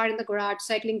their car in the garage,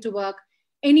 cycling to work,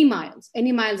 any miles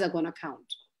are going to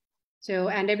count. So,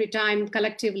 and every time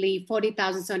collectively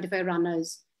 40,075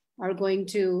 runners are going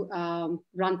to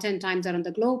run 10 times around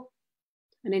the globe.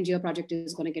 An NGO project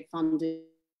is going to get funded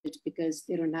because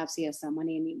they don't have CSR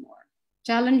money anymore.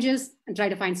 Challenges and try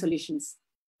to find solutions.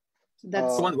 So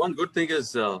that's one good thing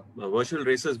is virtual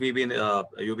races.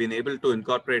 You've been able to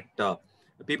incorporate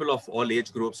people of all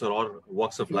age groups or all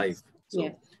walks of life.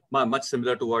 So much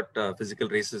similar to what physical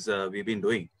races we've been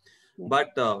doing. Yeah.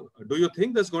 But do you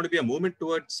think there's going to be a movement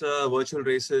towards virtual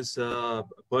races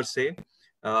per se,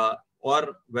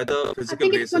 or whether physical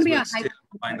races will still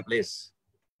find a place?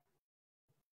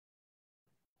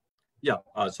 Yeah.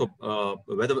 So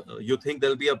whether you think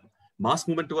there'll be a mass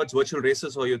movement towards virtual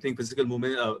races, or you think physical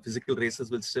races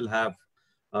will still have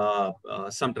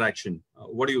some traction?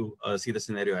 What do you see the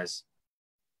scenario as?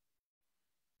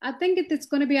 I think it's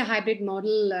going to be a hybrid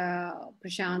model,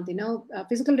 Prashant.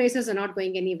 Physical races are not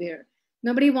going anywhere.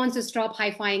 Nobody wants to stop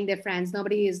high-fiving their friends.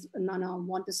 Nobody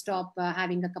want to stop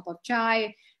having a cup of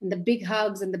chai and the big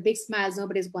hugs and the big smiles.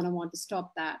 Nobody's going to want to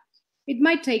stop that. It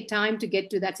might take time to get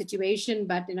to that situation,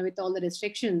 but with all the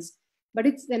restrictions. But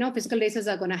it's physical races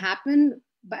are going to happen.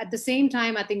 But at the same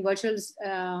time, I think virtual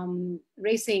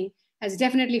racing has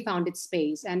definitely found its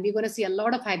space, and we're going to see a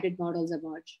lot of hybrid models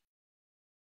emerge.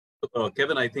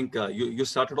 Kevin, I think you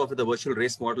started off with the virtual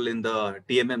race model in the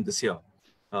TMM this year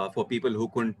for people who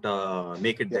couldn't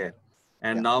make it there.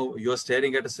 And now you're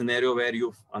staring at a scenario where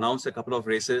you've announced a couple of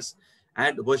races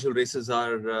and virtual races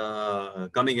are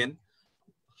coming in.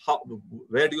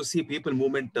 Where do you see people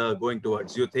movement going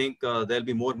towards? Do you think there'll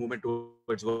be more movement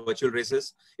towards virtual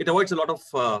races? It avoids a lot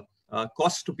of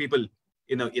cost to people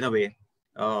in a way,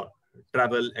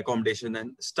 travel, accommodation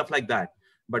and stuff like that.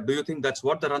 But do you think that's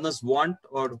what the runners want,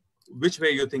 or which way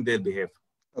you think they'll behave?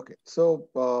 Okay, so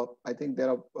I think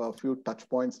there are a few touch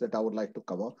points that I would like to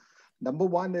cover. Number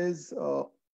one is,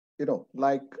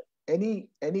 like any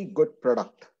good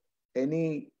product,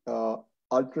 any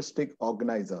altruistic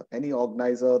organizer, any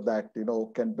organizer that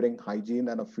can bring hygiene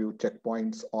and a few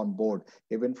checkpoints on board,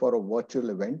 even for a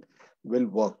virtual event, will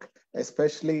work.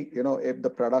 Especially if the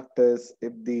product is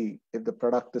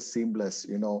seamless,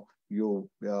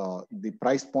 the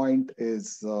price point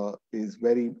is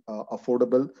very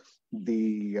affordable.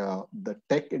 The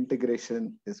tech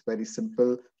integration is very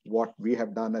simple. What we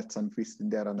have done at Sunfeast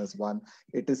India Runners One,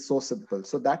 it is so simple.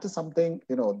 So that is something,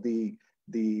 the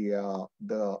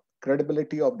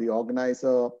credibility of the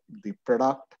organizer, the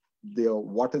product,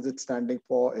 what is it standing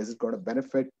for? Is it going to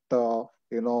benefit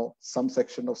some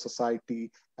section of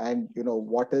society? And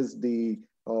what is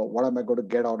what am I going to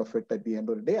get out of it at the end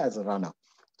of the day as a runner?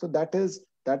 So that is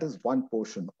one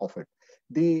portion of it.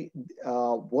 The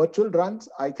virtual runs,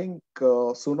 I think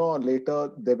sooner or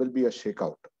later there will be a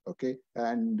shakeout. Okay,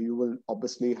 and you will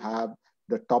obviously have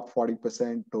the top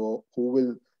 40% who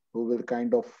will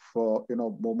kind of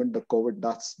moment the COVID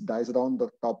dies down, the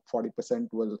top 40%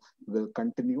 will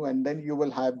continue, and then you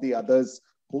will have the others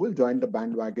who will join the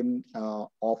bandwagon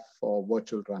of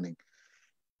virtual running.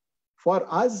 For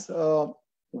us,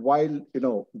 while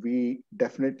we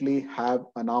definitely have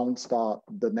announced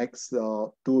the next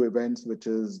two events, which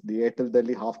is the Airtel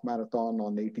Delhi Half Marathon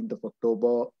on 18th of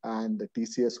October and the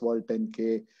TCS World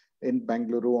 10K in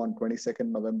Bengaluru on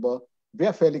 22nd November, we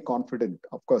are fairly confident.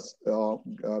 Of course,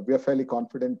 we are fairly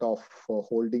confident of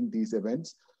holding these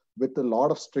events. with a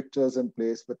lot of strictures in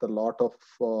place, with a lot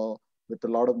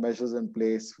of measures in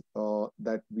place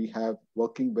that we have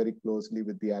working very closely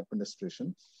with the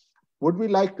administration. Would we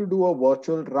like to do a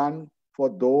virtual run for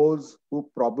those who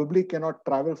probably cannot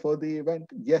travel for the event?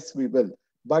 Yes, we will.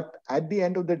 But at the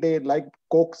end of the day, like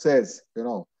Coke says,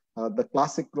 the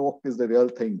classic Coke is the real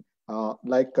thing.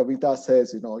 Like Kavita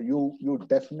says, you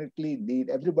definitely need,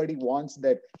 everybody wants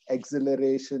that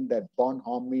exhilaration, that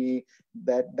bonhomie,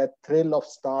 that thrill of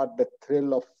start, that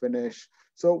thrill of finish.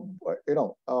 So,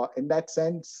 in that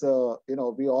sense,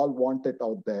 we all want it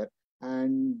out there.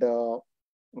 And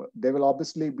there will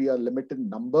obviously be a limited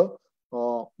number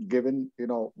given,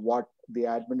 what the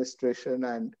administration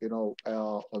and,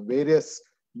 various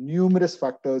numerous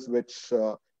factors which,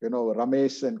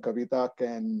 Ramesh and Kavita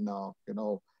can,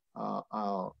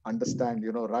 understand,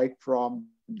 right from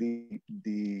the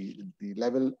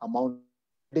level amount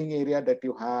area that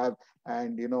you have,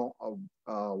 and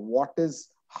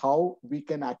how we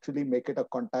can actually make it a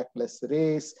contactless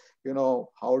race.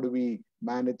 How do we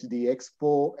manage the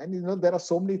expo? And there are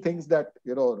so many things that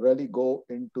really go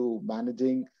into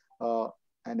managing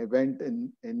an event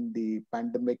in the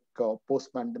pandemic,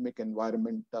 post-pandemic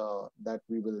environment that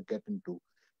we will get into.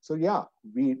 So yeah,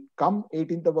 we come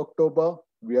 18th of October.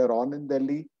 We are on in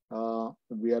Delhi.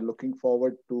 We are looking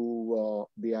forward to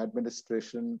the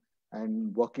administration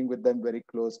and working with them very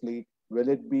closely. Will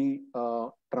it be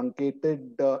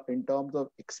truncated in terms of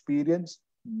experience?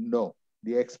 No,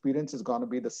 the experience is going to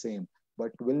be the same.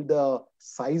 But will the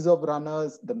size of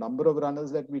runners, the number of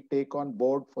runners that we take on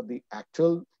board for the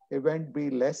actual event be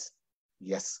less?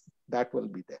 Yes, that will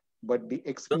be there. But the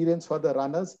experience for the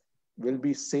runners will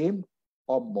be same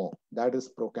or more. That is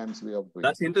Procam's way of doing it.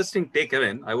 That's interesting take,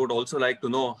 Kevin. I would also like to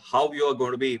know how you are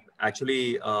going to be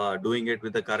actually doing it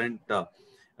with the current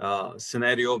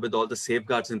scenario with all the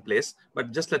safeguards in place.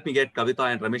 But just let me get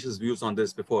Kavita and Ramesh's views on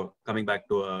this before coming back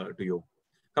to you.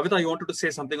 Kavita, you wanted to say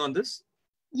something on this?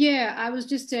 Yeah, I was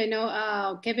just,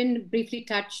 Kevin briefly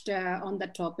touched on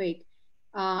that topic.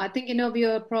 I think, we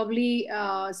are probably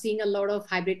seeing a lot of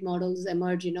hybrid models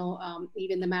emerge,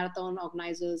 even the marathon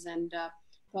organizers, and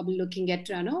probably looking at,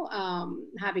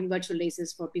 having virtual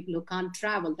races for people who can't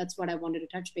travel. That's what I wanted to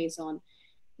touch base on.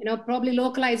 Probably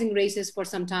localizing races for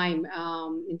some time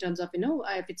in terms of,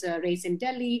 if it's a race in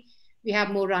Delhi, we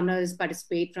have more runners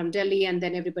participate from Delhi, and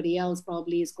then everybody else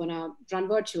probably is going to run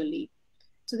virtually.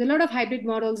 So there are a lot of hybrid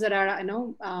models that are,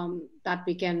 that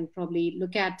we can probably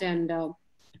look at, and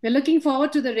we're looking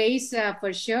forward to the race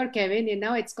for sure, Kevin.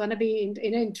 It's going to be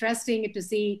interesting to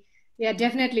see. Yeah,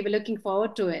 definitely, we're looking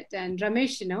forward to it. And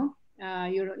Ramesh, you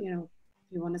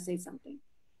want to say something?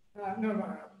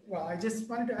 No. Well, I just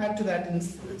wanted to add to that and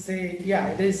say, yeah,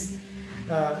 it is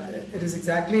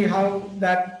exactly how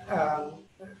that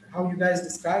how you guys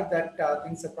described that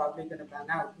things are probably going to pan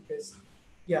out, because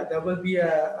yeah, there will be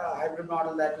a hybrid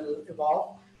model that will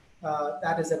evolve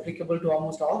that is applicable to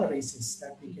almost all the races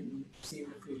that we can see in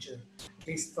the future, at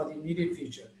least for the immediate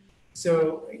future.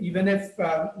 So even if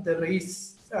the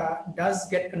race does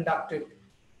get conducted,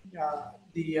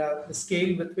 the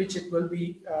scale with which it will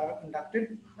be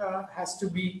conducted has to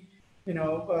be,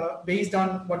 based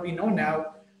on what we know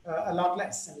now, a lot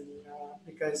less,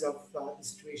 because of the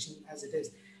situation as it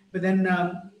is. But then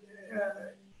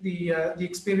the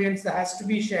experience that has to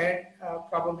be shared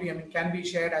probably, can be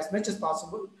shared as much as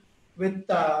possible with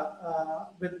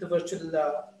the virtual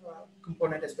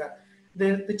component as well.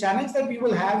 The challenge that we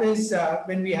will have is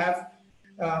when we have,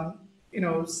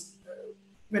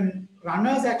 when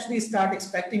runners actually start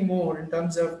expecting more in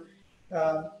terms of,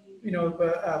 a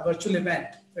virtual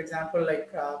event, for example,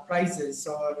 like prizes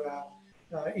or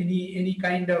any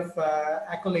kind of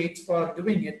accolades for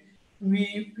doing it.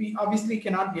 We obviously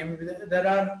cannot be. There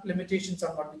are limitations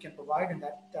on what we can provide in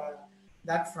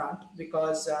that front,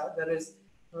 because there is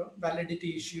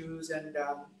validity issues and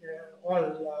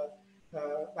all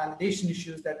validation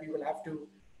issues that we will have to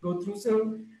go through.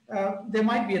 So there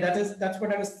might be, that's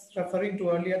what I was referring to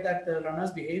earlier, that the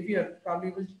runner's behavior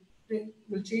probably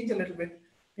will change a little bit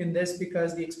in this,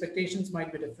 because the expectations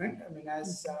might be different.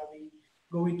 As we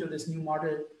go into this new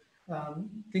model,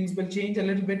 things will change a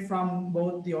little bit from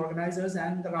both the organizers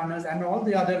and the runners and all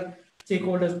the other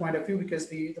stakeholders' point of view, because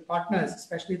the partners,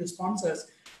 especially the sponsors,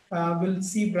 will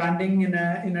see branding in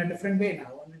a different way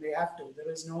now. They have to.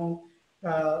 There is no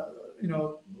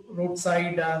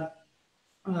roadside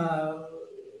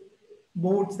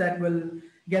boards that will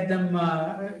get them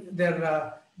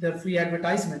their free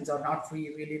advertisements, or not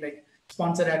free, really, like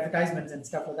sponsored advertisements and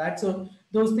stuff like that. So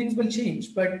those things will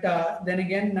change. But then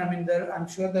again, I'm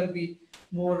sure there'll be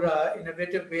more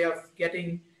innovative way of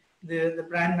getting the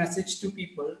brand message to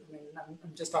people. I mean,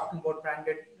 I'm just talking about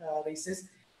branded races,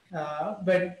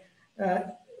 but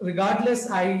regardless,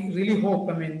 I really hope.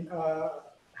 I mean,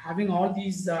 having all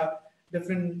these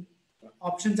different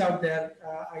options out there,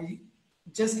 I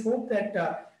just hope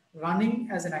that running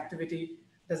as an activity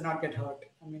does not get hurt.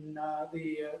 I mean,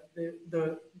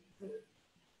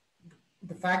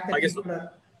 the fact that I guess people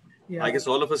are, yeah, I guess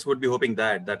all of us would be hoping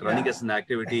that running yeah, as an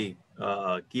activity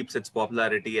keeps its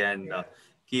popularity and yeah,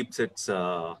 keeps its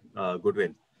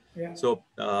goodwill. yeah. So,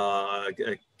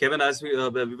 Kevin, as we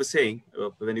were saying,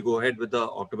 when you go ahead with the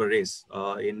October race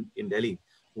in Delhi,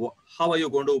 how are you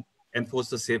going to enforce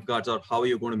the safeguards, or how are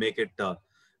you going to make it?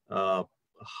 Uh,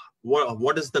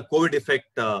 what is the COVID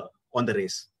effect on the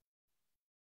race?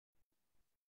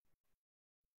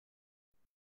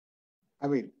 I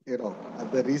mean,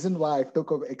 the reason why I took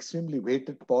an extremely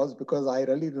weighted pause, because I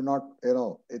really do not,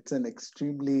 it's an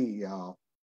extremely,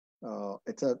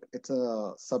 it's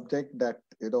a subject that,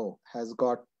 has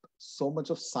got so much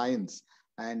of science,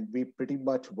 and we pretty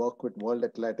much work with World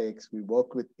Athletics, we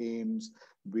work with AIMS,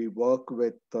 we work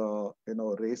with,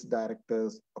 race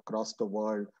directors across the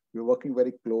world. We're working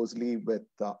very closely with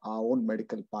our own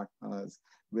medical partners.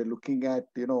 We're looking at,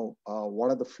 what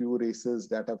are the few races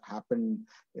that have happened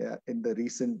in the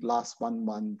recent last 1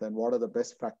 month, and what are the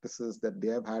best practices that they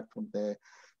have had from there.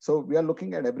 So we are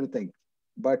looking at everything.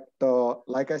 But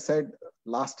like I said,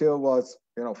 last year was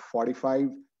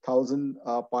 45,000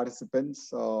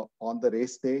 participants on the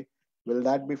race day. Will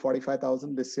that be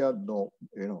 45,000 this year? No,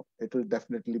 it will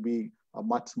definitely be a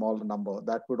much smaller number.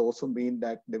 That would also mean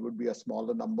that there would be a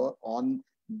smaller number on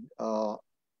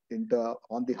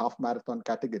the half marathon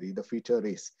category, the feature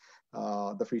race,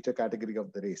 the feature category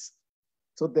of the race.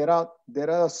 So there are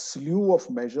a slew of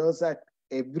measures at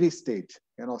every stage,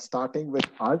 starting with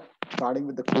us, starting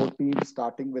with the core team,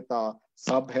 starting with our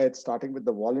subheads, starting with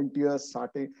the volunteers,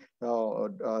 starting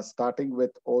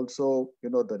with also,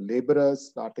 the laborers,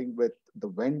 starting with the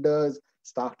vendors,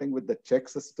 starting with the check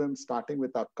system, starting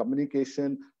with our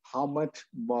communication, how much,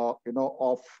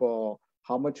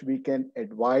 how much we can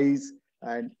advise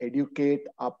and educate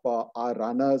up our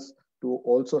runners to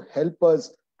also help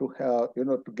us to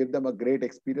to give them a great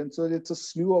experience. So it's a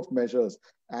slew of measures,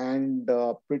 and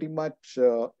pretty much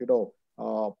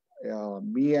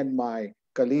me and my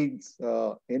colleagues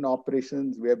in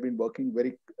operations, we have been working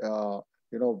very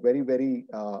very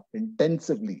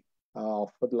intensively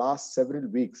for the last several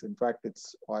weeks. In fact,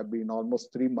 I've been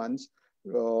almost 3 months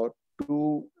and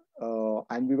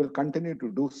we will continue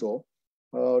to do so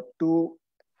to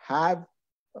have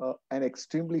an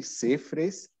extremely safe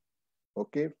race,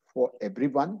 okay, for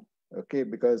everyone, okay,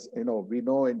 because we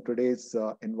know in today's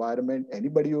environment,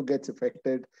 anybody who gets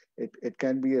affected, it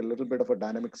can be a little bit of a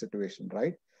dynamic situation,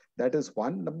 right? That is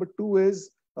one. Number two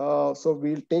is so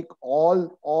we'll take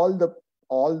we'll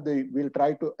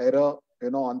try to err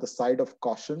on the side of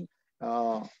caution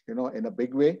in a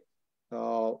big way.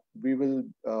 We will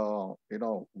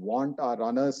want our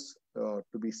runners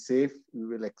to be safe. We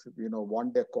will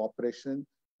want their cooperation,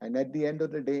 and at the end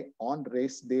of the day, on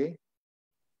race day,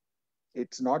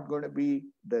 it's not going to be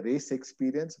the race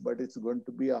experience, but it's going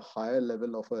to be a higher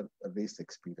level of a race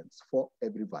experience for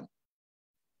everyone.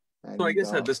 And, so I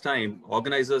guess at this time,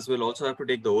 organizers will also have to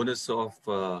take the onus of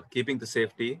keeping the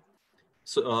safety.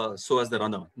 So as the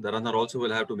runner also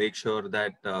will have to make sure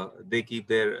that they keep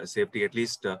their safety at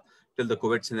least till the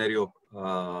COVID scenario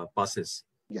passes.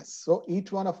 Yes. So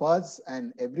each one of us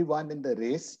and everyone in the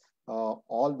race,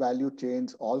 all value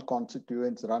chains, all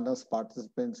constituents, runners,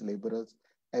 participants, laborers,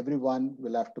 everyone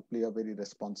will have to play a very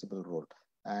responsible role.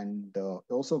 And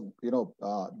also,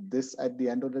 this at the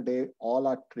end of the day, all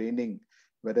our training,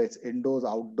 whether it's indoors,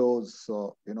 outdoors,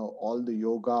 all the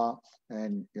yoga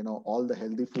and, all the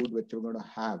healthy food which you're going to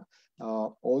have.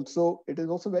 Also, it is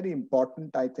also very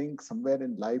important, I think, somewhere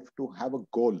in life to have a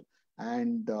goal.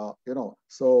 And,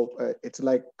 it's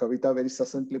like Kavita very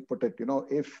succinctly put it,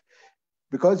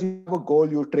 because you have a goal,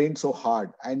 you train so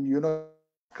hard and,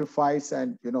 sacrifice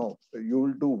and,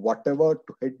 you'll do whatever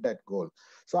to hit that goal.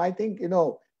 So I think,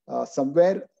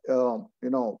 somewhere,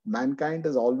 mankind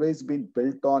has always been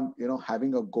built on,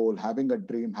 having a goal, having a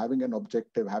dream, having an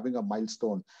objective, having a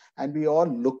milestone. And we all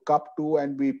look up to,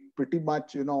 and we pretty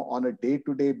much, on a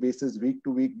day-to-day basis,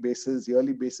 week-to-week basis,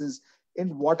 yearly basis,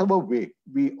 in whatever way,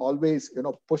 we always,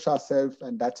 push ourselves,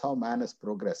 and that's how man has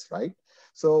progressed, right?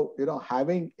 So,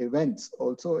 having events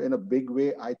also in a big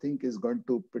way, I think is going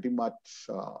to pretty much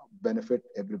benefit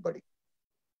everybody.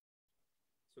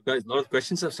 So guys, a lot of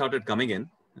questions have started coming in.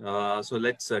 So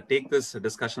let's take this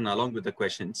discussion along with the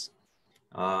questions.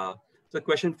 So a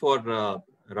question for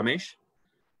Ramesh.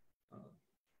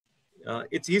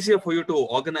 it's easier for you to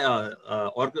organize,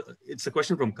 it's a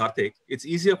question from Karthik. It's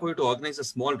easier for you to organize a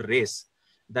small race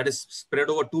that is spread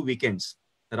over 2 weekends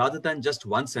rather than just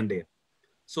one Sunday,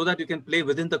 so that you can play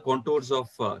within the contours of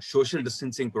social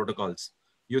distancing protocols.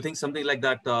 You think something like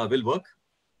that will work?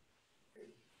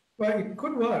 Well, it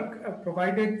could work,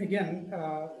 provided, again,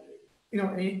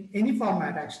 any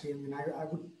format, actually. I mean, I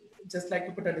would just like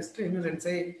to put a disclaimer and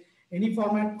say any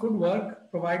format could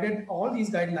work, provided all these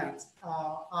guidelines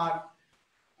are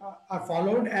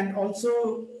followed, and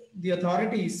also the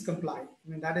authorities comply. I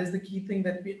mean, that is the key thing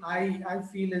that I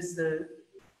feel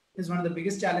is one of the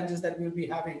biggest challenges that we'll be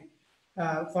having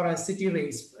for a city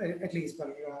race, at least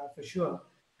for sure.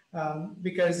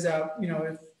 Because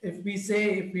if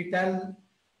we tell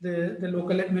the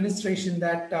local administration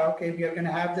that okay, we are going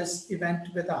to have this event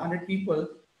with 100 people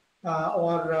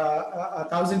or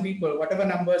 1,000 people, whatever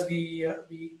numbers we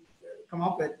come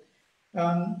up with,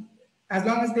 as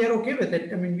long as they are okay with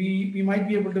it, I mean, we might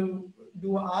be able to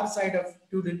do our side of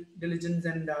due diligence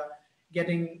and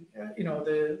getting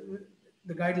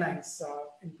the guidelines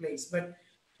in place. But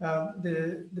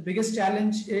the biggest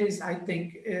challenge is, I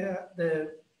think,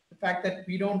 the fact that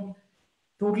we don't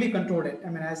totally control it. I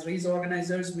mean, as race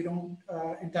organizers, we don't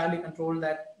entirely control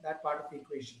that part of the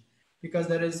equation, because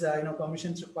there is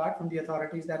permissions required from the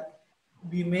authorities that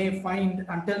we may find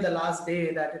until the last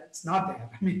day that it's not there.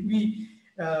 I mean,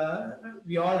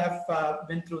 we all have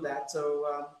been through that.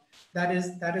 So that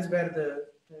is where the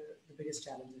biggest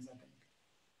challenge is, I think.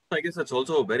 I guess it's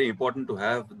also very important to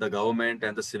have the government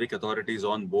and the civic authorities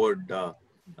on board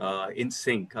in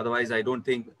sync. Otherwise, I don't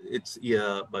think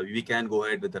but we can go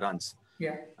ahead with the runs.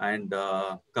 Yeah. And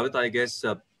Kavita, I guess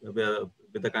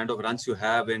with the kind of runs you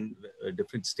have in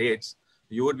different states,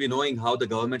 you would be knowing how the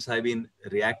governments have been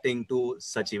reacting to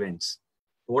such events.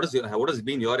 What has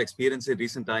been your experience in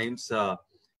recent times?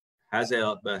 Has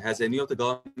any of the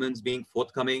governments been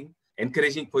forthcoming,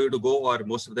 encouraging for you to go, or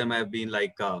most of them have been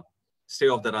like, stay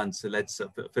off the runs, let's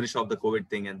finish off the COVID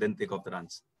thing and then think of the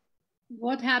runs?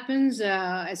 What happens,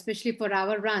 especially for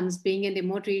our runs, being in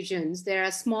remote regions, there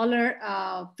are smaller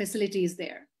facilities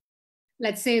there.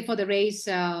 Let's say for the race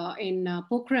in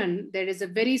Pokhran, there is a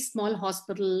very small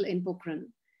hospital in Pokhran,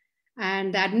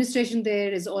 and the administration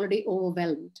there is already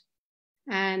overwhelmed.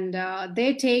 And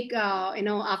they take,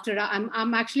 after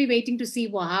I'm actually waiting to see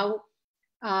how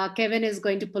Kevin is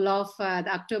going to pull off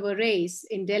the October race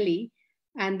in Delhi.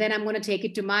 And then I'm going to take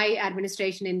it to my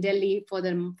administration in Delhi for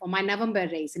my November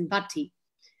race in Bhatti.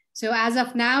 So as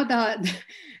of now,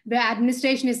 the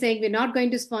administration is saying we're not going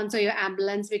to sponsor your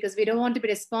ambulance because we don't want to be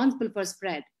responsible for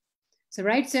spread. So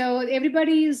right, so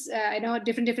everybody's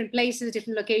different places,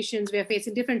 different locations. We are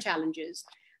facing different challenges.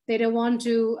 They don't want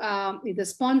to either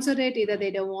sponsor it, either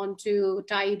they don't want to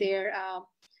tie their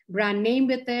brand name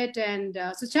with it, and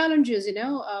so challenges.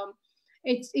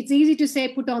 It's easy to say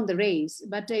put on the race,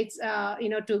 but it's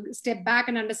to step back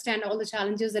and understand all the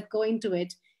challenges that go into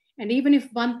it. And even if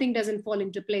one thing doesn't fall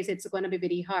into place, it's going to be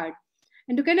very hard.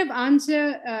 And to kind of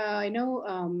answer,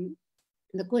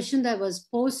 the question that was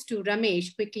posed to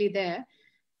Ramesh quickly there,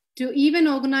 to even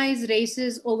organize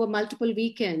races over multiple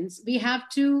weekends, we have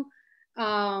to,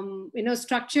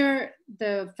 structure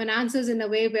the finances in a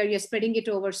way where you're spreading it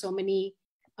over so many,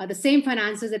 the same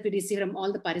finances that we receive from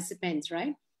all the participants,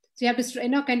 right? So you have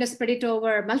to, kind of spread it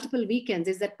over multiple weekends.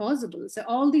 Is that possible? So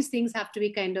all these things have to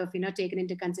be kind of, taken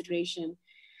into consideration.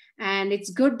 And it's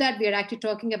good that we are actually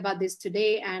talking about this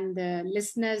today, and the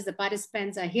listeners, the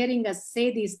participants are hearing us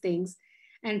say these things,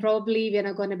 and probably we're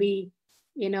not going to be,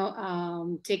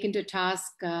 taken to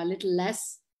task a little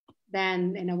less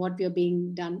than, what we are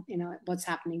being done, what's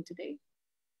happening today.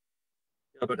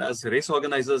 Yeah, but as race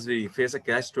organizers, we face a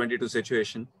catch-22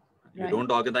 situation. You Right.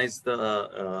 don't organize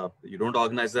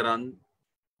the run.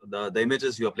 The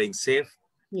images, you are playing safe.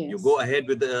 Yes. You go ahead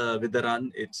with the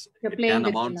run. It can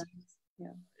amount.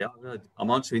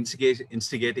 Amounts to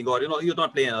instigating, or you're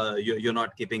not playing. You're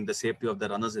not keeping the safety of the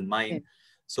runners in mind. Yes.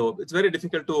 So it's very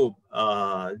difficult to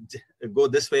go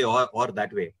this way or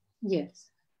that way.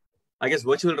 Yes. I guess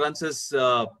virtual runs is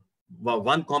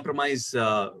one compromise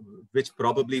which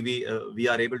probably we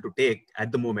are able to take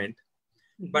at the moment.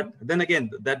 Mm-hmm. But then again,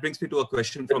 that brings me to a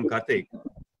question from Karthik.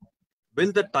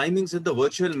 Will the timings in the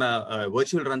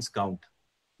virtual runs count?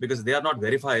 Because they are not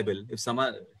verifiable.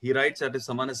 He writes that if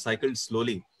someone has cycled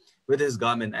slowly with his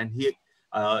Garmin and he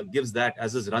gives that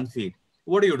as his run feed,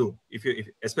 what do you do?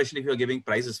 Especially if you're giving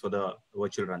prizes for the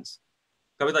virtual runs?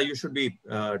 Kavita, you should be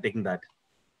taking that.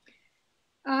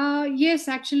 Yes,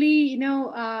 actually,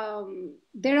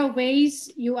 there are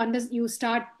ways you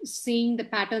start seeing the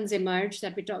patterns emerge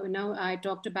that I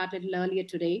talked about it earlier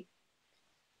today.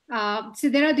 So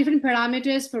there are different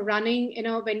parameters for running.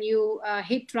 When you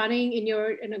hit running in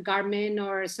your Garmin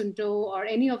or Sunto or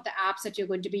any of the apps that you're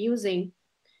going to be using,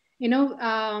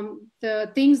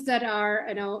 the things that are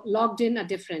logged in are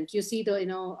different. You see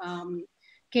the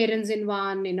cadence in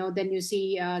one, then you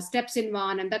see steps in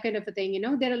one, and that kind of a thing.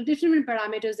 There are different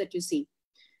parameters that you see.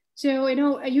 So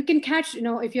you can catch.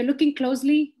 If you're looking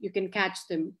closely, you can catch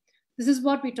them. This is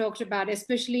what we talked about,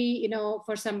 especially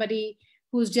for somebody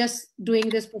who's just doing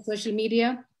this for social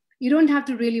media. You don't have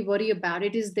to really worry about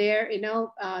it. Is their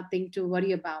thing to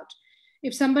worry about.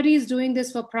 If somebody is doing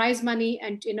this for prize money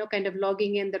and kind of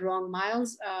logging in the wrong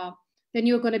miles, then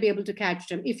you're going to be able to catch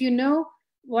them. If you know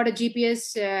what a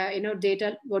GPS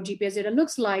data, what GPS data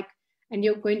looks like, and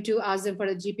you're going to ask them for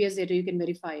the GPS data, you can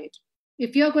verify it.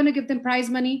 If you're going to give them prize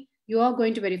money, you are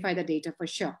going to verify the data for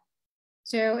sure.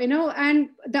 So and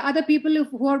the other people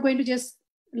who are going to just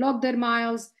log their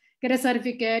miles, get a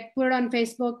certificate, put it on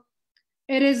Facebook,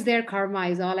 it is their karma,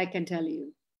 is all I can tell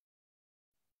you.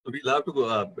 So we love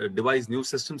to devise new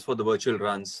systems for the virtual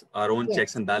runs, our own Yes.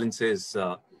 checks and balances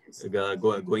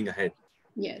going ahead.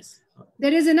 Yes.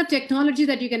 There is enough technology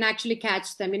that you can actually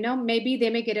catch them. Maybe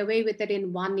they may get away with it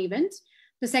in one event.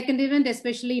 The second event,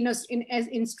 especially,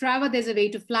 in Strava, there's a way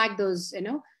to flag those,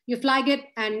 you flag it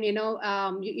and,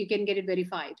 you can get it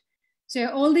verified. So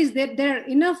all these, there are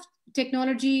enough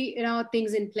technology,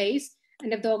 things in place.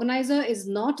 And if the organizer is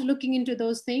not looking into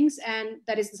those things, and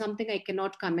that is something I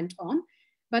cannot comment on.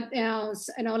 But,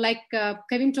 like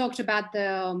Kevin talked about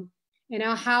the,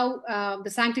 how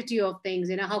the sanctity of things,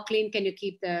 how clean can you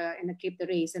keep the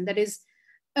race. And that is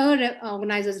a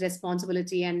organizer's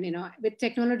responsibility. And, with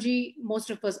technology, most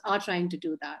of us are trying to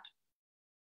do that.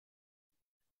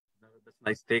 That's a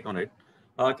nice take on it.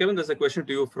 Kevin, there's a question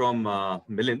to you from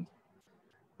Milind.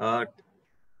 What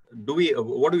do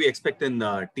we expect in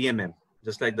TMM?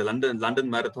 Just like the London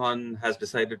Marathon has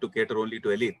decided to cater only to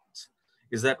elites.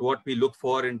 Is that what we look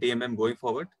for in TMM going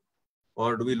forward?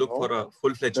 Or do we look for a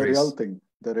full-fledged race? The real thing.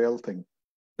 The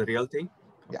real thing?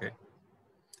 Okay. Yeah.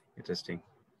 Interesting.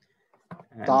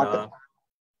 And,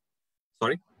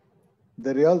 sorry?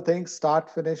 The real thing, start,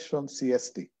 finish from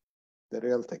CST. The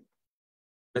real thing.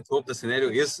 Let's hope the scenario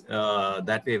is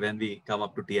that way when we come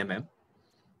up to TMM.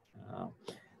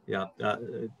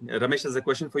 Ramesh, there's a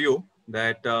question for you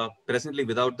that presently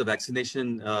without the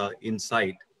vaccination in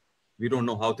sight, we don't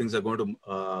know how things are going to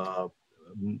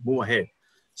move ahead.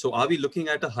 So are we looking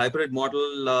at a hybrid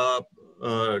model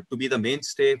to be the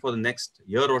mainstay for the next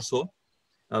year or so,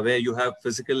 where you have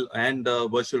physical and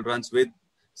virtual runs with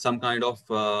some kind of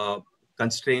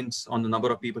constraints on the number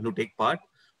of people who take part?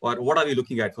 Or what are we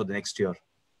looking at for the next year?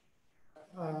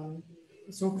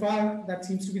 So far, that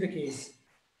seems to be the case.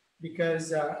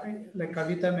 Because like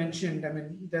Kavita mentioned, I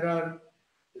mean, there are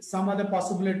some other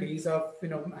possibilities of,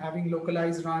 having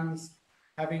localized runs,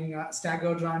 having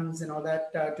staggered runs and all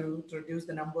that to reduce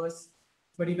the numbers.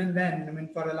 But even then, I mean,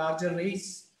 for a larger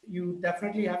race, you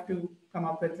definitely have to come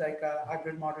up with like a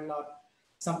hybrid model or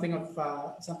something of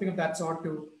that sort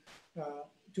to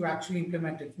actually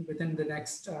implement it within the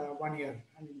next 1 year.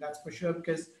 I mean, that's for sure,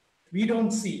 because we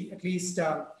don't see, at least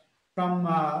from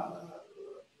a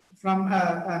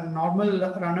normal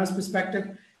runner's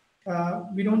perspective,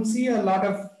 we don't see a lot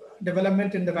of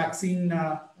development in the vaccine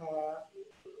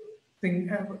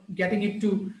thing, getting it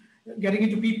to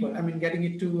people. I mean, getting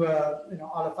it to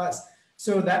all of us.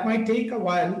 So that might take a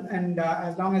while, and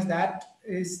as long as that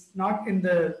is not in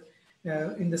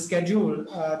the schedule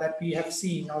that we have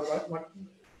seen or what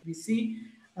we see,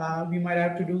 we might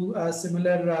have to do a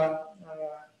similar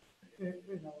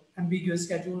ambiguous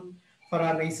schedule for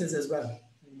our races as well.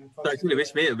 So actually,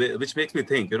 which makes me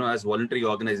think, as voluntary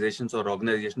organizations or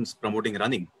organizations promoting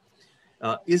running,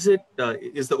 is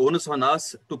the onus on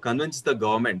us to convince the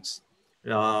governments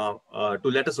to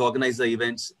let us organize the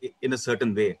events in a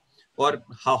certain way? Or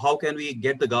how can we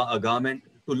get the government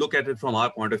to look at it from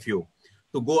our point of view,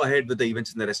 to go ahead with the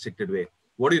events in a restricted way?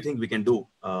 What do you think we can do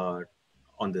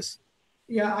on this?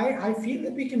 Yeah, I feel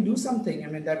that we can do something. I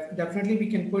mean, that definitely we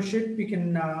can push it. We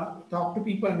can talk to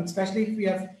people, and especially if we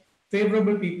have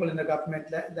favorable people in the government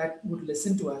that would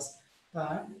listen to us.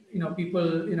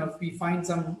 People, if we find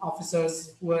some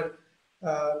officers who are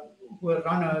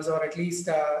runners or at least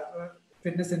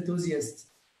fitness enthusiasts,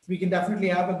 we can definitely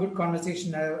have a good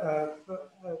conversation, a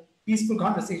peaceful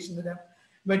conversation with them.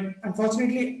 But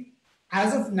unfortunately,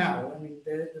 as of now, I mean,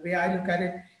 the way I look at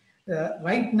it,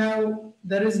 right now,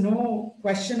 there is no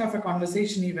question of a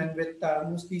conversation even with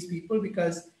most of these people,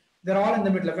 because they're all in the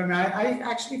middle of it. I mean,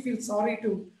 I actually feel sorry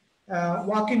to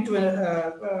walk into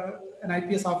an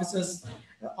IPS officer's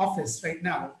office right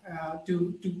now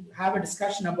to have a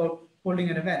discussion about holding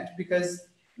an event, because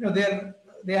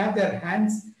they have their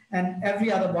hands and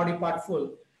every other body part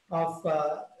full of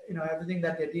everything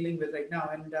that they're dealing with right now,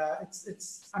 and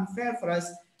it's unfair for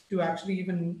us to actually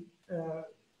even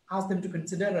ask them to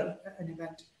consider an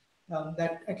event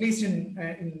that, at least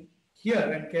in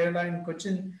here in Kerala, in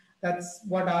Cochin, that's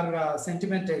what our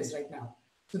sentiment is right now.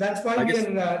 So that's why we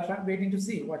are waiting to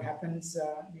see what happens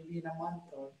maybe in a month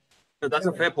or. That's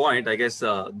a fair point. I guess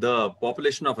the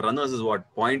population of runners is what,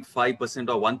 0.5%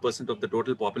 or 1% of the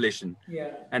total population.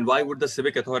 Yeah. And why would the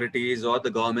civic authorities or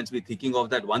the governments be thinking of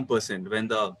that 1% when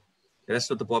the rest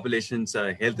of the population's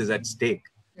health is at stake?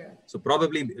 Yeah. So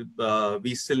probably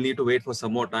we still need to wait for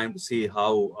some more time to see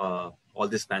how all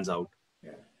this pans out.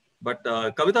 Yeah. But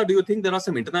Kavita, do you think there are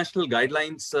some international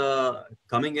guidelines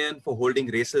coming in for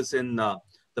holding races in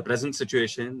the present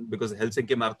situation? Because the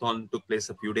Helsinki Marathon took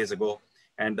place a few days ago.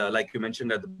 And like you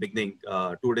mentioned at the beginning,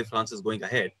 Tour de France is going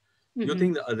ahead. Do you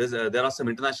think there are some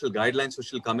international guidelines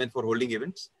which will come in for holding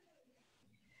events?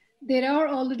 There are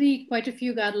already quite a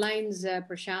few guidelines,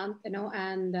 Prashant,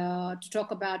 and to talk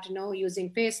about,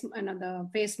 using the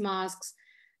face masks,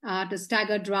 to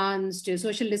staggered runs, to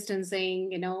social distancing,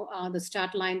 the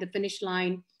start line, the finish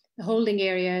line, the holding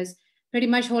areas. Pretty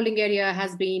much holding area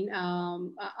has been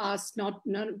asked,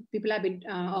 people have been,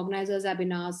 organizers have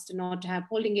been asked not to have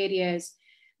holding areas,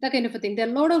 that kind of a thing. There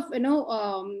are a lot of,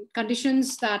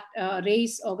 conditions that a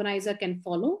race organizer can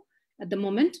follow at the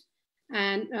moment.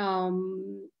 And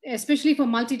especially for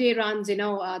multi-day runs,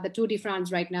 the Tour de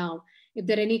France right now, if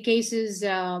there are any cases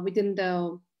within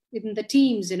the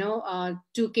teams,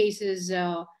 2 cases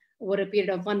over a period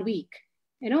of 1 week,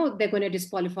 they're going to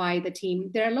disqualify the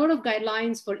team. There are a lot of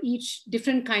guidelines for each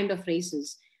different kind of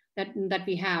races that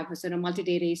we have,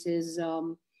 multi-day races,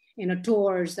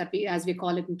 tours that as we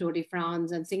call it in Tour de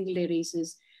France, and single day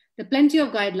races. There are plenty of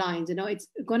guidelines. It's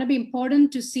going to be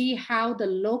important to see how the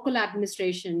local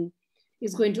administration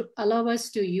is going to allow us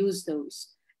to use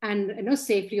those and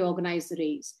safely organize the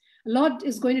race. A lot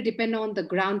is going to depend on the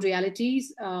ground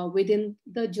realities within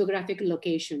the geographical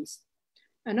locations.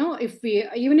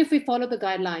 Even if we follow the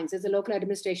guidelines, as the local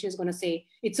administration is going to say,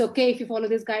 it's okay if you follow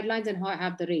these guidelines and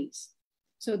have the race.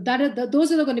 So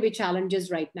those are going to be challenges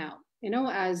right now.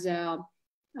 As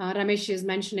Ramesh is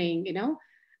mentioning,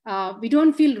 we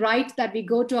don't feel right that we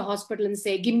go to a hospital and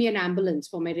say, give me an ambulance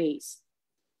for my race.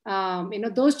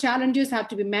 Those challenges have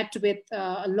to be met with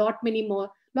not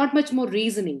much more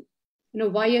reasoning,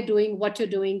 why you're doing what you're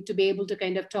doing, to be able to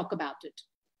kind of talk about it.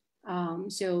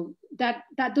 So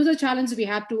those are challenges we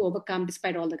have to overcome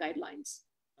despite all the guidelines.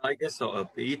 I guess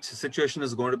each situation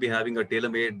is going to be having a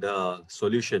tailor-made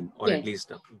solution, or at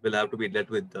least will have to be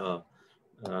dealt with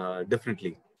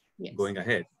differently going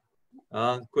ahead.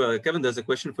 Kevin, there's a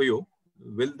question for you.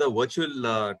 Will the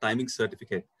virtual timing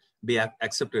certificate be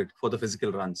accepted for the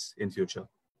physical runs in future?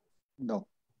 No,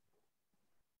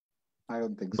 I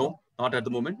don't think so. No, not at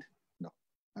the moment? No,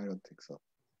 I don't think so.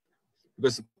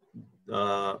 Because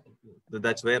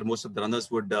that's where most of the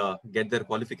runners would get their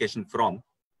qualification from.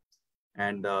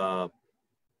 And I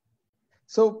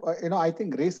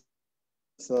think races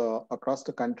across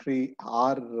the country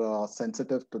are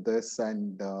sensitive to this,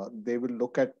 and they will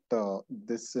look at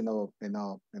this in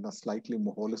a slightly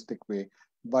more holistic way.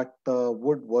 But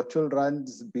would virtual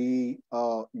runs be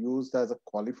used as a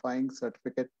qualifying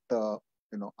certificate?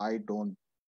 I don't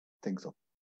think so.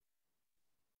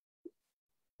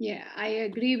 Yeah, I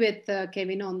agree with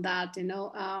Kevin on that.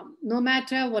 No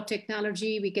matter what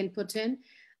technology we can put in,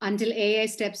 until AI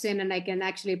steps in and I can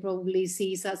actually probably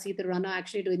see the runner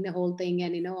actually doing the whole thing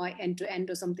and end to end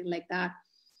or something like that.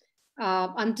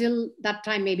 Until that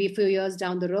time, maybe a few years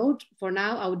down the road. For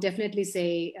now, I would definitely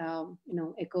say,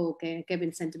 echo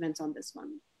Kevin's sentiments on this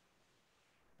one.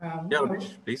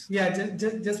 Please. Yeah,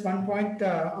 just one point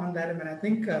on that. I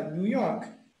think New York,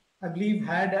 I believe,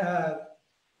 had a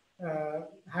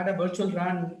virtual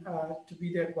run to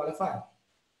be their qualifier,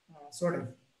 sort of.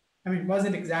 It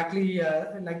wasn't exactly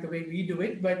like the way we do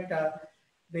it, but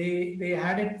they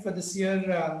had it for this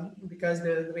year because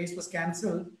the race was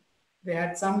cancelled. They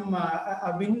had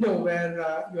a window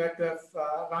where you had to have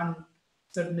run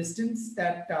certain distance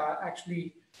that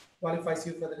actually qualifies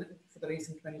you for the race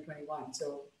in 2021.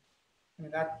 So,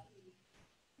 that's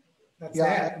there.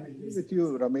 I agree with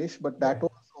you, Ramesh, but that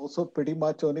was also pretty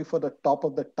much only for the top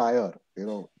of the tire,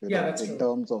 that's in true.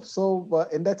 terms of. So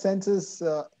in that sense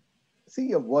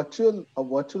see, a virtual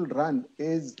run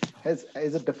is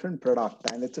a different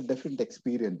product, and it's a different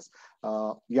experience.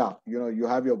 You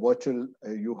have your virtual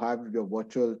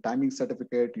timing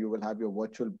certificate. You will have your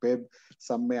virtual bib.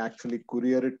 Some may actually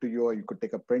courier it to you, or you could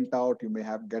take a printout. You may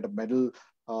get a medal,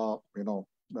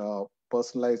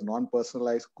 personalized,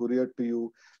 non-personalized, couriered to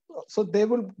you. So there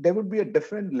would be a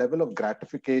different level of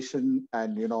gratification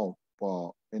and,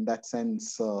 in that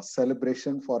sense,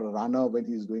 celebration for a runner when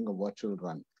he's doing a virtual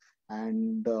run.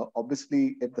 And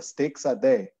obviously, if the stakes are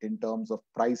there in terms of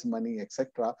prize money,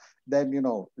 etc., then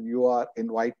you are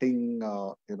inviting,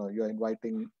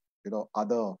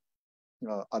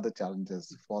 other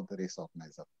challenges for the race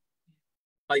organizer.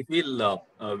 I feel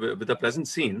with the present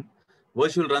scene,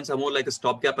 virtual runs are more like a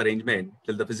stopgap arrangement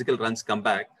till the physical runs come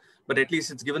back. But at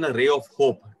least it's given a ray of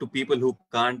hope to people who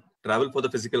can't travel for the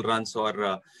physical runs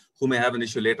or who may have an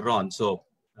issue later on. So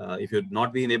if you've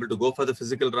not been able to go for the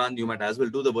physical run, you might as well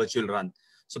do the virtual run.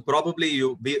 So probably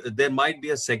there might be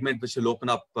a segment which will open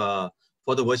up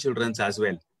for the virtual runs as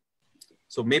well.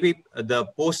 So maybe the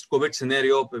post-COVID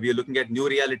scenario, we are looking at new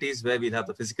realities where we'll have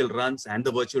the physical runs and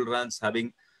the virtual runs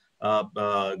having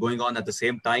going on at the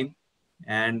same time.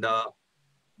 And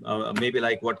maybe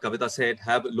like what Kavita said,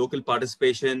 have local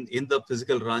participation in the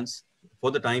physical runs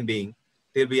for the time being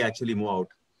till we actually move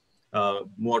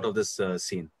out of this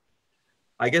scene.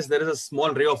 I guess there is a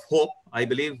small ray of hope. I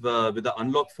believe with the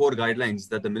Unlock 4 guidelines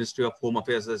that the Ministry of Home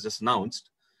Affairs has just announced,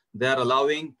 they are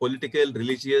allowing political,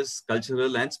 religious,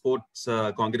 cultural, and sports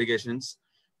congregations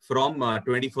from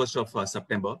 21st of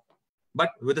September, but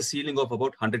with a ceiling of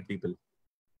about 100 people.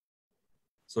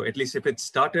 So at least if it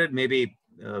started, maybe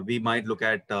we might look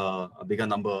at a bigger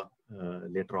number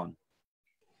later on.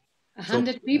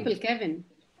 100 people, Kevin.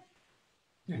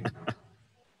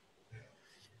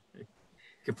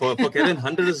 For Kevin,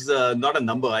 100 is not a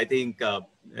number. I think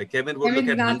Kevin would look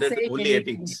at 100 only at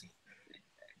each.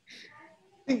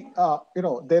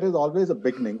 There is always a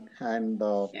beginning, and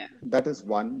that is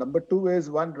one. Number two is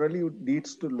one really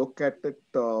needs to look at it,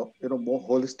 more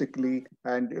holistically,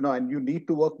 and you need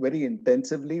to work very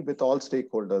intensively with all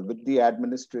stakeholders, with the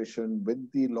administration,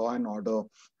 with the law and order,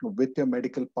 with your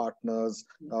medical partners,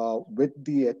 with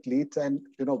the athletes, and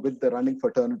with the running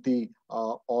fraternity,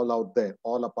 all out there,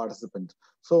 all are participants.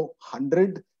 So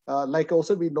 100. Like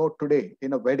also we know today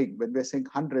in a wedding, when we're saying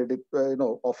 100,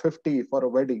 or 50 for a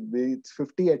wedding, it's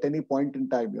 50 at any point in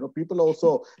time. People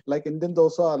also, like Indians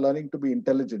also are learning to be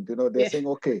intelligent. They're saying,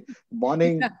 okay,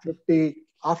 morning 50,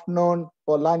 afternoon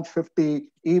for lunch 50,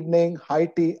 evening, high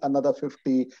tea, another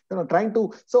 50, trying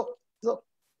to, so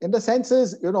in the sense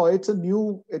is, it's a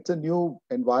new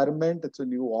environment, it's a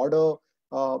new order.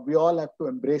 We all have to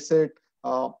embrace it.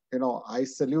 I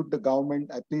salute the government.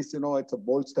 At least, it's a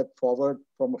bold step forward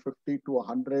from a 50 to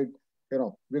 100.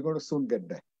 We're going to soon get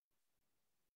there.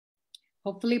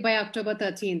 Hopefully by October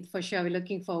 13th, for sure. We're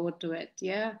looking forward to it.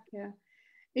 Yeah.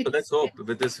 So let's hope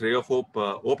with this ray of hope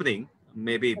opening,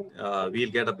 maybe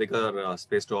we'll get a bigger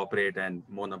space to operate and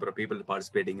more number of people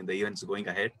participating in the events going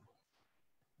ahead.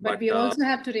 But we also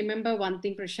have to remember one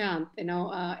thing, Prashant,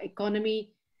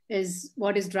 economy is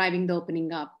what is driving the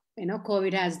opening up.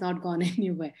 COVID has not gone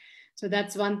anywhere. So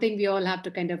that's one thing we all have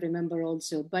to kind of remember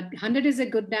also. But 100 is a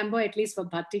good number, at least for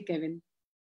Bhatti, Kevin.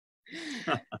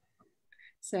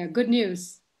 So good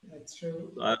news. That's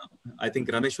true. I think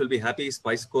Ramesh will be happy.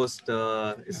 Spice Coast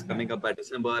is coming up by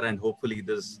December, and hopefully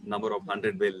this number of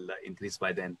 100 will increase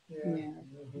by then. Yeah.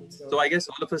 So I guess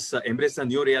all of us embrace the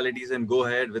new realities and go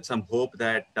ahead with some hope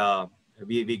that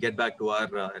we get back to our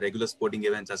regular sporting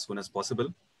events as soon as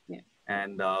possible. Yeah.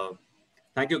 And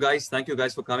thank you guys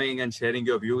for coming and sharing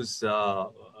your views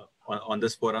on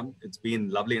this forum. It's been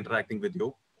lovely interacting with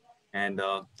you. And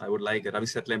I would like Ravi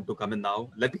Setlem to come in now.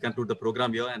 Let me conclude the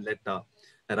program here and let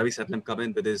Ravi Setlem come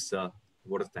in with his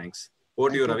word of thanks. Over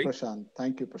to you, Ravi. Prashant.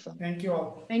 Thank you, Prashant. Thank you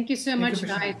all. Thank you so much,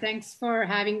 guys. Thanks for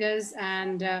having us,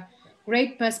 and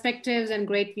great perspectives and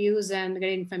great views and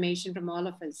great information from all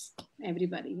of us,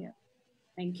 everybody here.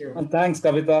 Thank you. And thanks,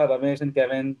 Kavita, Ramesh, and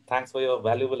Kevin. Thanks for your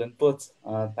valuable inputs.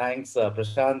 Thanks,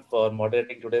 Prashant, for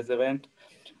moderating today's event.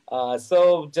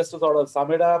 So just to sort of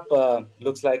sum it up,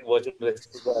 looks like virtual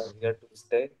races are here to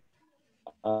stay.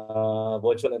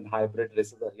 Virtual and hybrid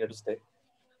races are here to stay.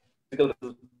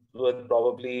 With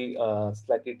probably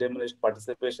slightly diminished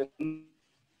participation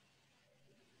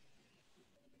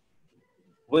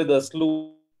with a slew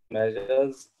of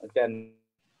measures can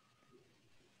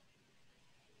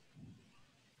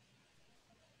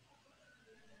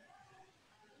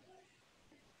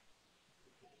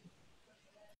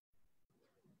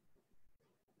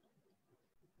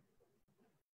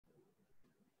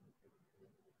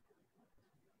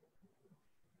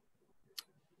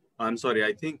I'm sorry.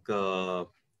 I think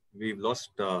we've lost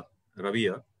Ravi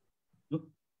here.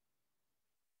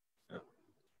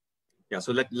 Yeah.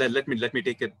 So let me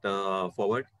take it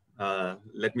forward.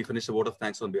 Let me finish the vote of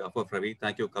thanks on behalf of Ravi.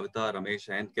 Thank you, Kavita, Ramesh,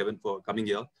 and Kevin for coming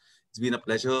here. It's been a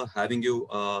pleasure having you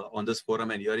on this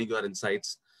forum and hearing your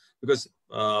insights, because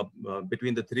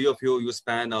between the three of you, you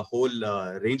span a whole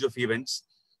range of events,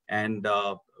 and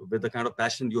with the kind of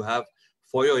passion you have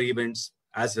for your events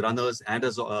as runners and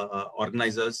as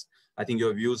organizers, I think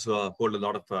your views hold a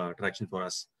lot of traction for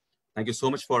us. Thank you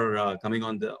so much for coming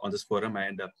on this forum,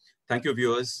 and thank you,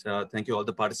 viewers. Thank you all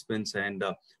the participants and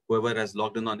whoever has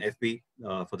logged in on FB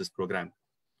for this program.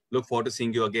 Look forward to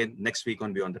seeing you again next week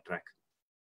on Beyond the Track.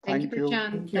 Thank you,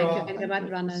 Prashant. Thank you, Hyderabad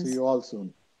runners. See you all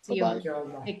soon. See you all.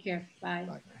 Bye. Take care. Bye.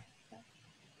 Bye.